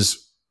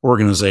these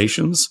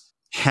organizations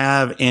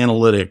have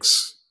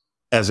analytics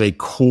as a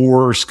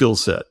core skill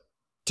set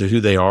to who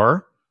they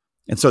are.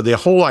 And so the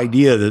whole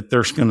idea that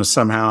they're going to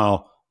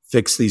somehow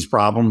fix these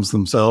problems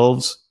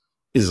themselves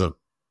is a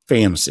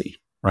fantasy,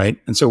 right?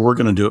 And so we're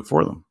going to do it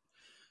for them.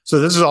 So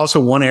this is also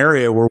one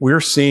area where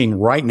we're seeing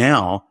right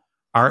now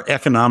our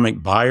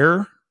economic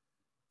buyer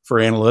for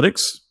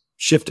analytics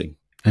shifting.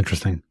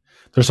 Interesting.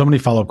 There's so many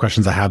follow-up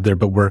questions I have there,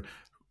 but we're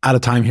out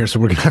of time here. So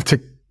we're going to have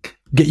to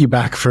get you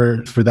back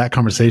for that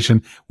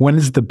conversation. When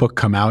does the book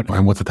come out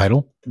and what's the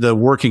title? The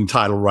working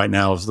title right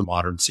now is The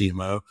Modern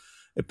CMO,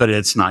 but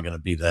it's not going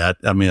to be that.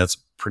 I mean, that's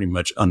pretty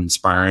much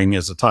uninspiring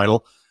as a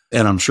title.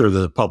 And I'm sure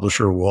the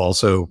publisher will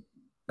also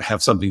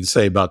have something to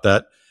say about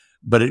that.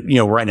 But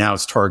right now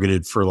it's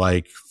targeted for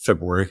like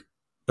February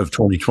of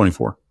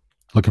 2024.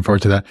 Looking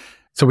forward to that.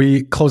 So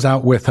we close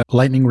out with a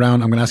lightning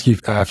round. I'm going to ask you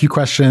a few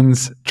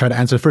questions. Try to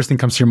answer the first thing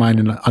comes to your mind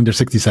in under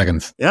 60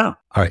 seconds. Yeah.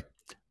 All right.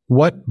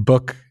 What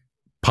book,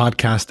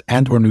 podcast,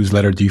 and or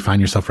newsletter do you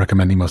find yourself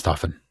recommending most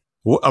often?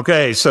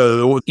 Okay.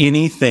 So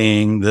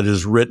anything that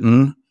is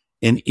written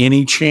in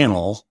any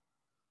channel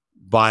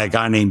by a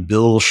guy named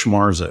Bill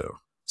Schmarzo.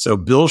 So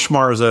Bill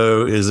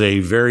Schmarzo is a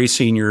very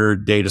senior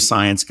data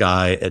science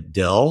guy at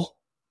Dell.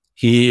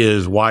 He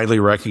is widely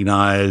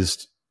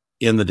recognized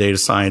in the data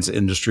science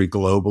industry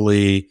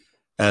globally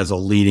as a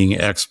leading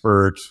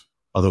expert,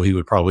 although he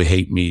would probably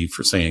hate me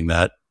for saying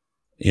that.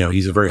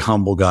 He's a very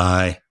humble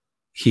guy.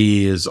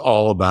 He is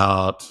all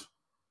about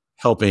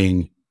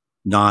helping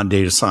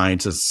non-data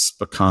scientists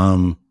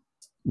become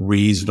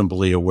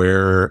reasonably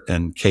aware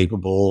and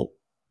capable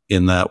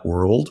in that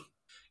world.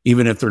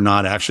 Even if they're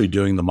not actually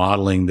doing the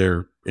modeling,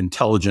 they're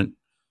intelligent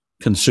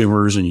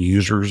consumers and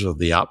users of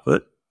the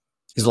output.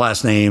 His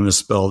last name is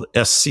spelled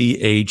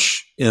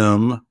Schmarzo.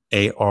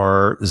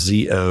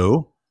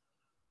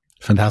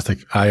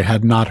 Fantastic. I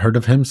had not heard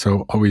of him,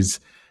 so always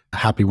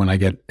happy when I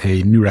get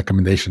a new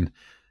recommendation.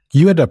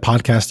 You had a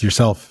podcast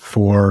yourself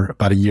for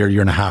about a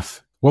year and a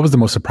half. What was the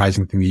most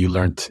surprising thing that you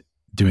learned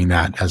doing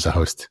that as a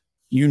host?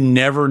 You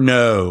never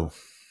know.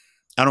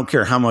 I don't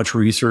care how much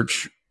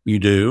research you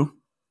do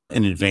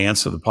in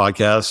advance of the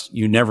podcast.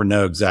 You never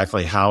know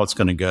exactly how it's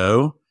going to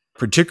go,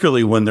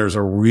 particularly when there's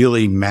a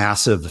really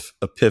massive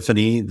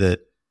epiphany that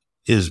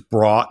is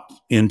brought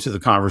into the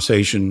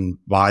conversation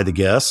by the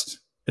guest.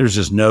 There's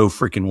just no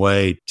freaking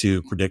way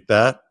to predict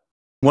that.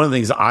 One of the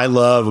things I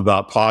love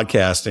about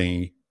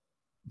podcasting,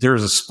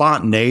 there's a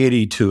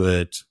spontaneity to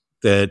it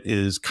that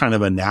is kind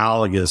of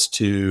analogous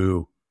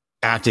to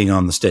acting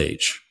on the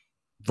stage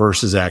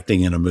versus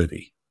acting in a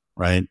movie,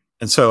 right?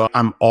 And so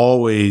I'm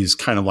always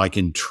kind of like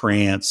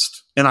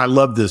entranced. And I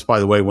love this, by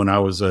the way, when I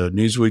was a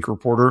Newsweek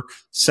reporter,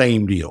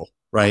 same deal,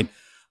 right?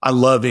 I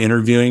love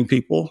interviewing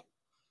people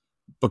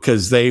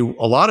because they, a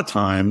lot of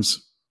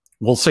times,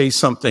 will say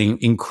something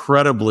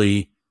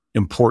incredibly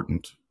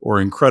important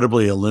or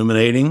incredibly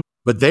illuminating,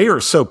 but they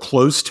are so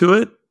close to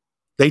it.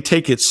 They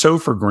take it so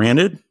for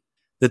granted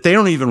that they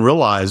don't even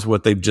realize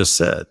what they've just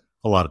said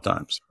a lot of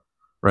times,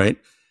 right?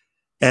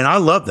 And I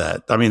love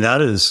that. I mean,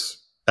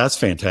 that's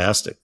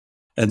fantastic.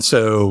 And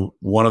so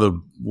one of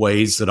the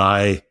ways that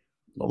I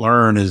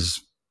learn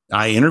is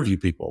I interview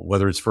people,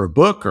 whether it's for a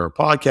book or a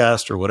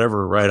podcast or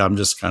whatever, right? I'm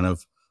just kind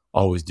of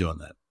always doing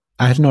that.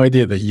 I had no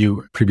idea that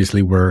you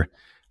previously were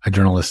a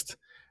journalist.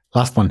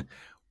 Last one.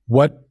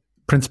 What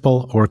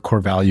principle or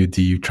core value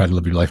do you try to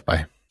live your life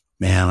by?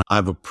 Man, I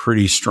have a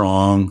pretty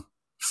strong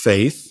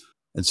faith.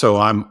 And so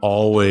I'm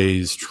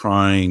always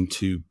trying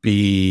to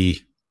be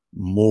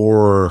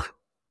more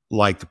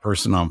like the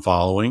person I'm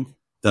following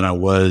than I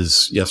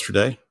was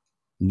yesterday,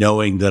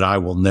 knowing that I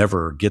will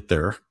never get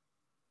there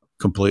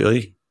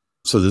completely.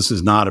 So this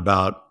is not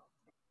about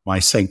my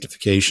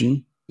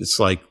sanctification. It's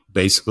like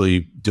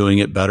basically doing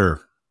it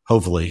better,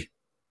 hopefully,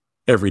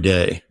 every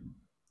day,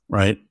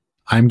 right?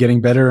 I'm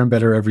getting better and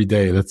better every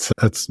day.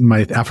 That's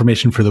my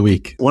affirmation for the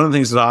week. One of the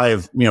things that I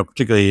have,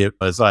 particularly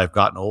as I've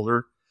gotten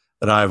older,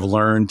 that I've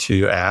learned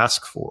to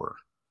ask for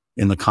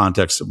in the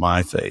context of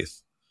my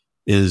faith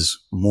is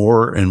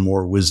more and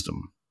more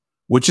wisdom,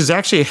 which is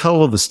actually a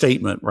hell of a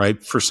statement,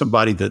 right? For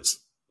somebody that's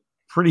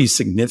pretty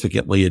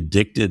significantly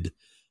addicted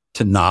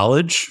to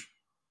knowledge.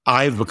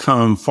 I've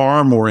become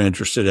far more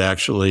interested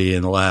actually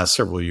in the last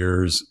several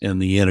years in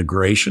the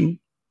integration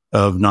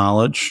of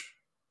knowledge.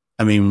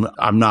 I mean,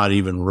 I'm not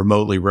even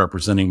remotely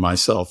representing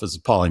myself as a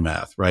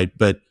polymath, right?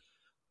 But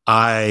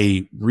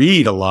I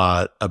read a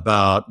lot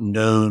about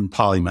known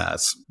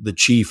polymaths. The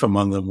chief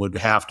among them would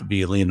have to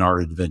be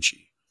Leonardo da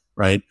Vinci,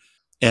 right?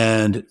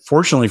 And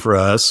fortunately for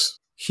us,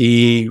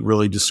 he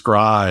really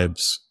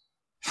describes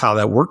how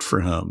that worked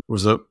for him. It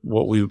was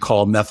what we would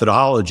call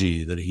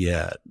methodology that he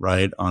had,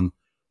 right, on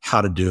how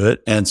to do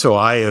it. And so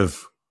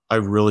I've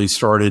really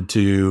started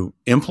to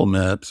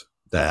implement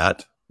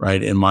that,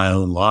 right, in my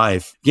own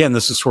life. Again,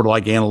 this is sort of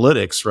like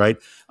analytics, right?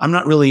 I'm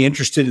not really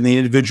interested in the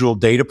individual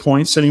data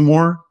points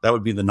anymore. That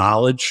would be the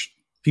knowledge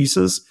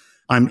pieces.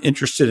 I'm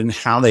interested in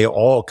how they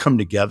all come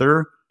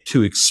together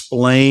to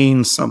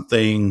explain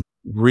something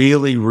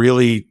really,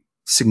 really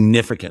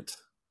significant,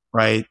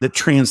 right? That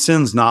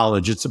transcends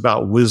knowledge. It's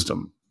about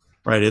wisdom,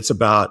 right? It's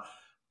about,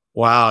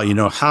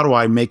 wow, how do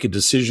I make a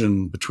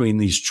decision between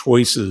these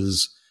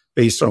choices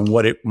based on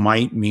what it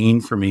might mean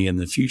for me in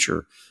the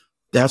future?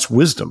 That's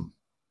wisdom.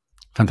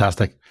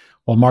 Fantastic.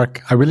 Well,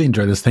 Mark, I really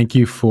enjoyed this. Thank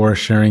you for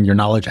sharing your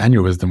knowledge and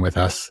your wisdom with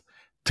us.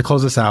 To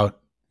close us out,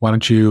 why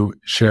don't you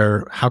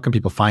share how can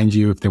people find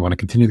you if they want to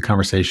continue the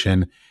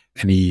conversation,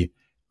 any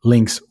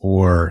links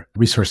or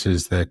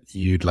resources that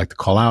you'd like to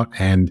call out,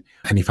 and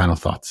any final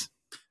thoughts?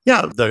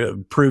 Yeah,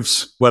 the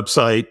Proof's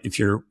website, if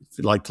you'd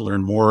like to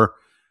learn more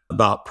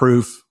about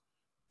Proof.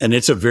 And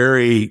it's a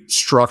very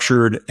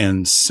structured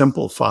and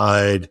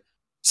simplified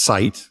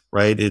site,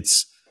 right?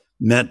 It's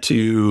meant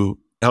to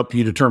help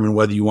you determine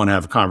whether you want to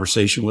have a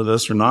conversation with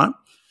us or not.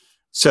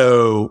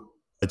 So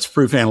it's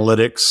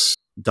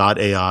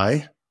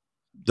proofanalytics.ai.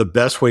 The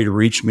best way to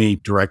reach me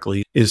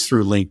directly is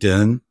through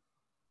LinkedIn.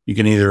 You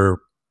can either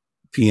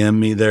PM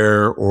me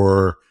there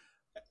or,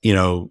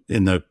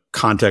 in the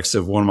context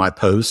of one of my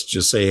posts,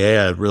 just say, hey,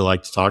 I'd really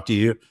like to talk to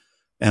you.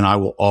 And I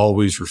will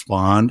always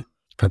respond.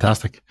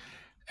 Fantastic.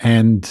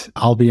 And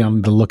I'll be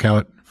on the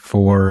lookout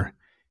for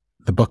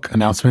the book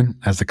announcement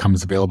as it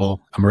comes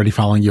available. I'm already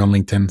following you on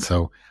LinkedIn,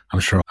 so I'm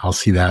sure I'll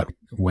see that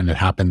when it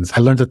happens. I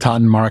learned a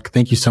ton, Mark.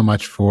 Thank you so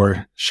much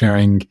for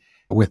sharing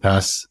with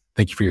us.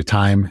 Thank you for your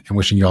time and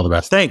wishing you all the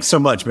best. Thanks so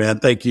much, man.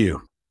 Thank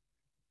you.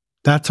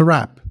 That's a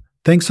wrap.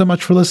 Thanks so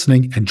much for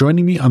listening and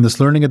joining me on this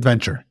learning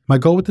adventure. My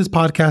goal with this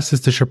podcast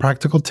is to share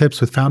practical tips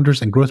with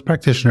founders and growth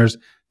practitioners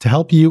to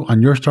help you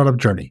on your startup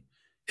journey.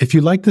 If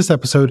you like this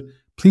episode,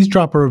 please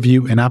drop a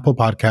review in Apple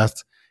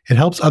Podcasts. It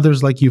helps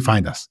others like you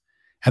find us.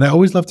 And I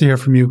always love to hear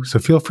from you, so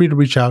feel free to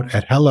reach out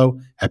at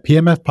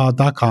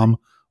hello@pmfpod.com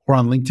or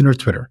on LinkedIn or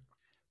Twitter.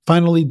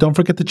 Finally, don't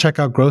forget to check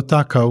out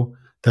growth.co.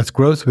 That's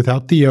growth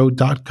without the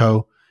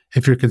o.co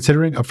if you're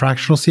considering a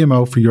fractional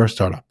CMO for your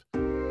startup.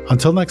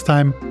 Until next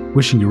time,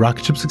 wishing you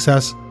rocket ship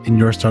success in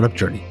your startup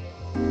journey.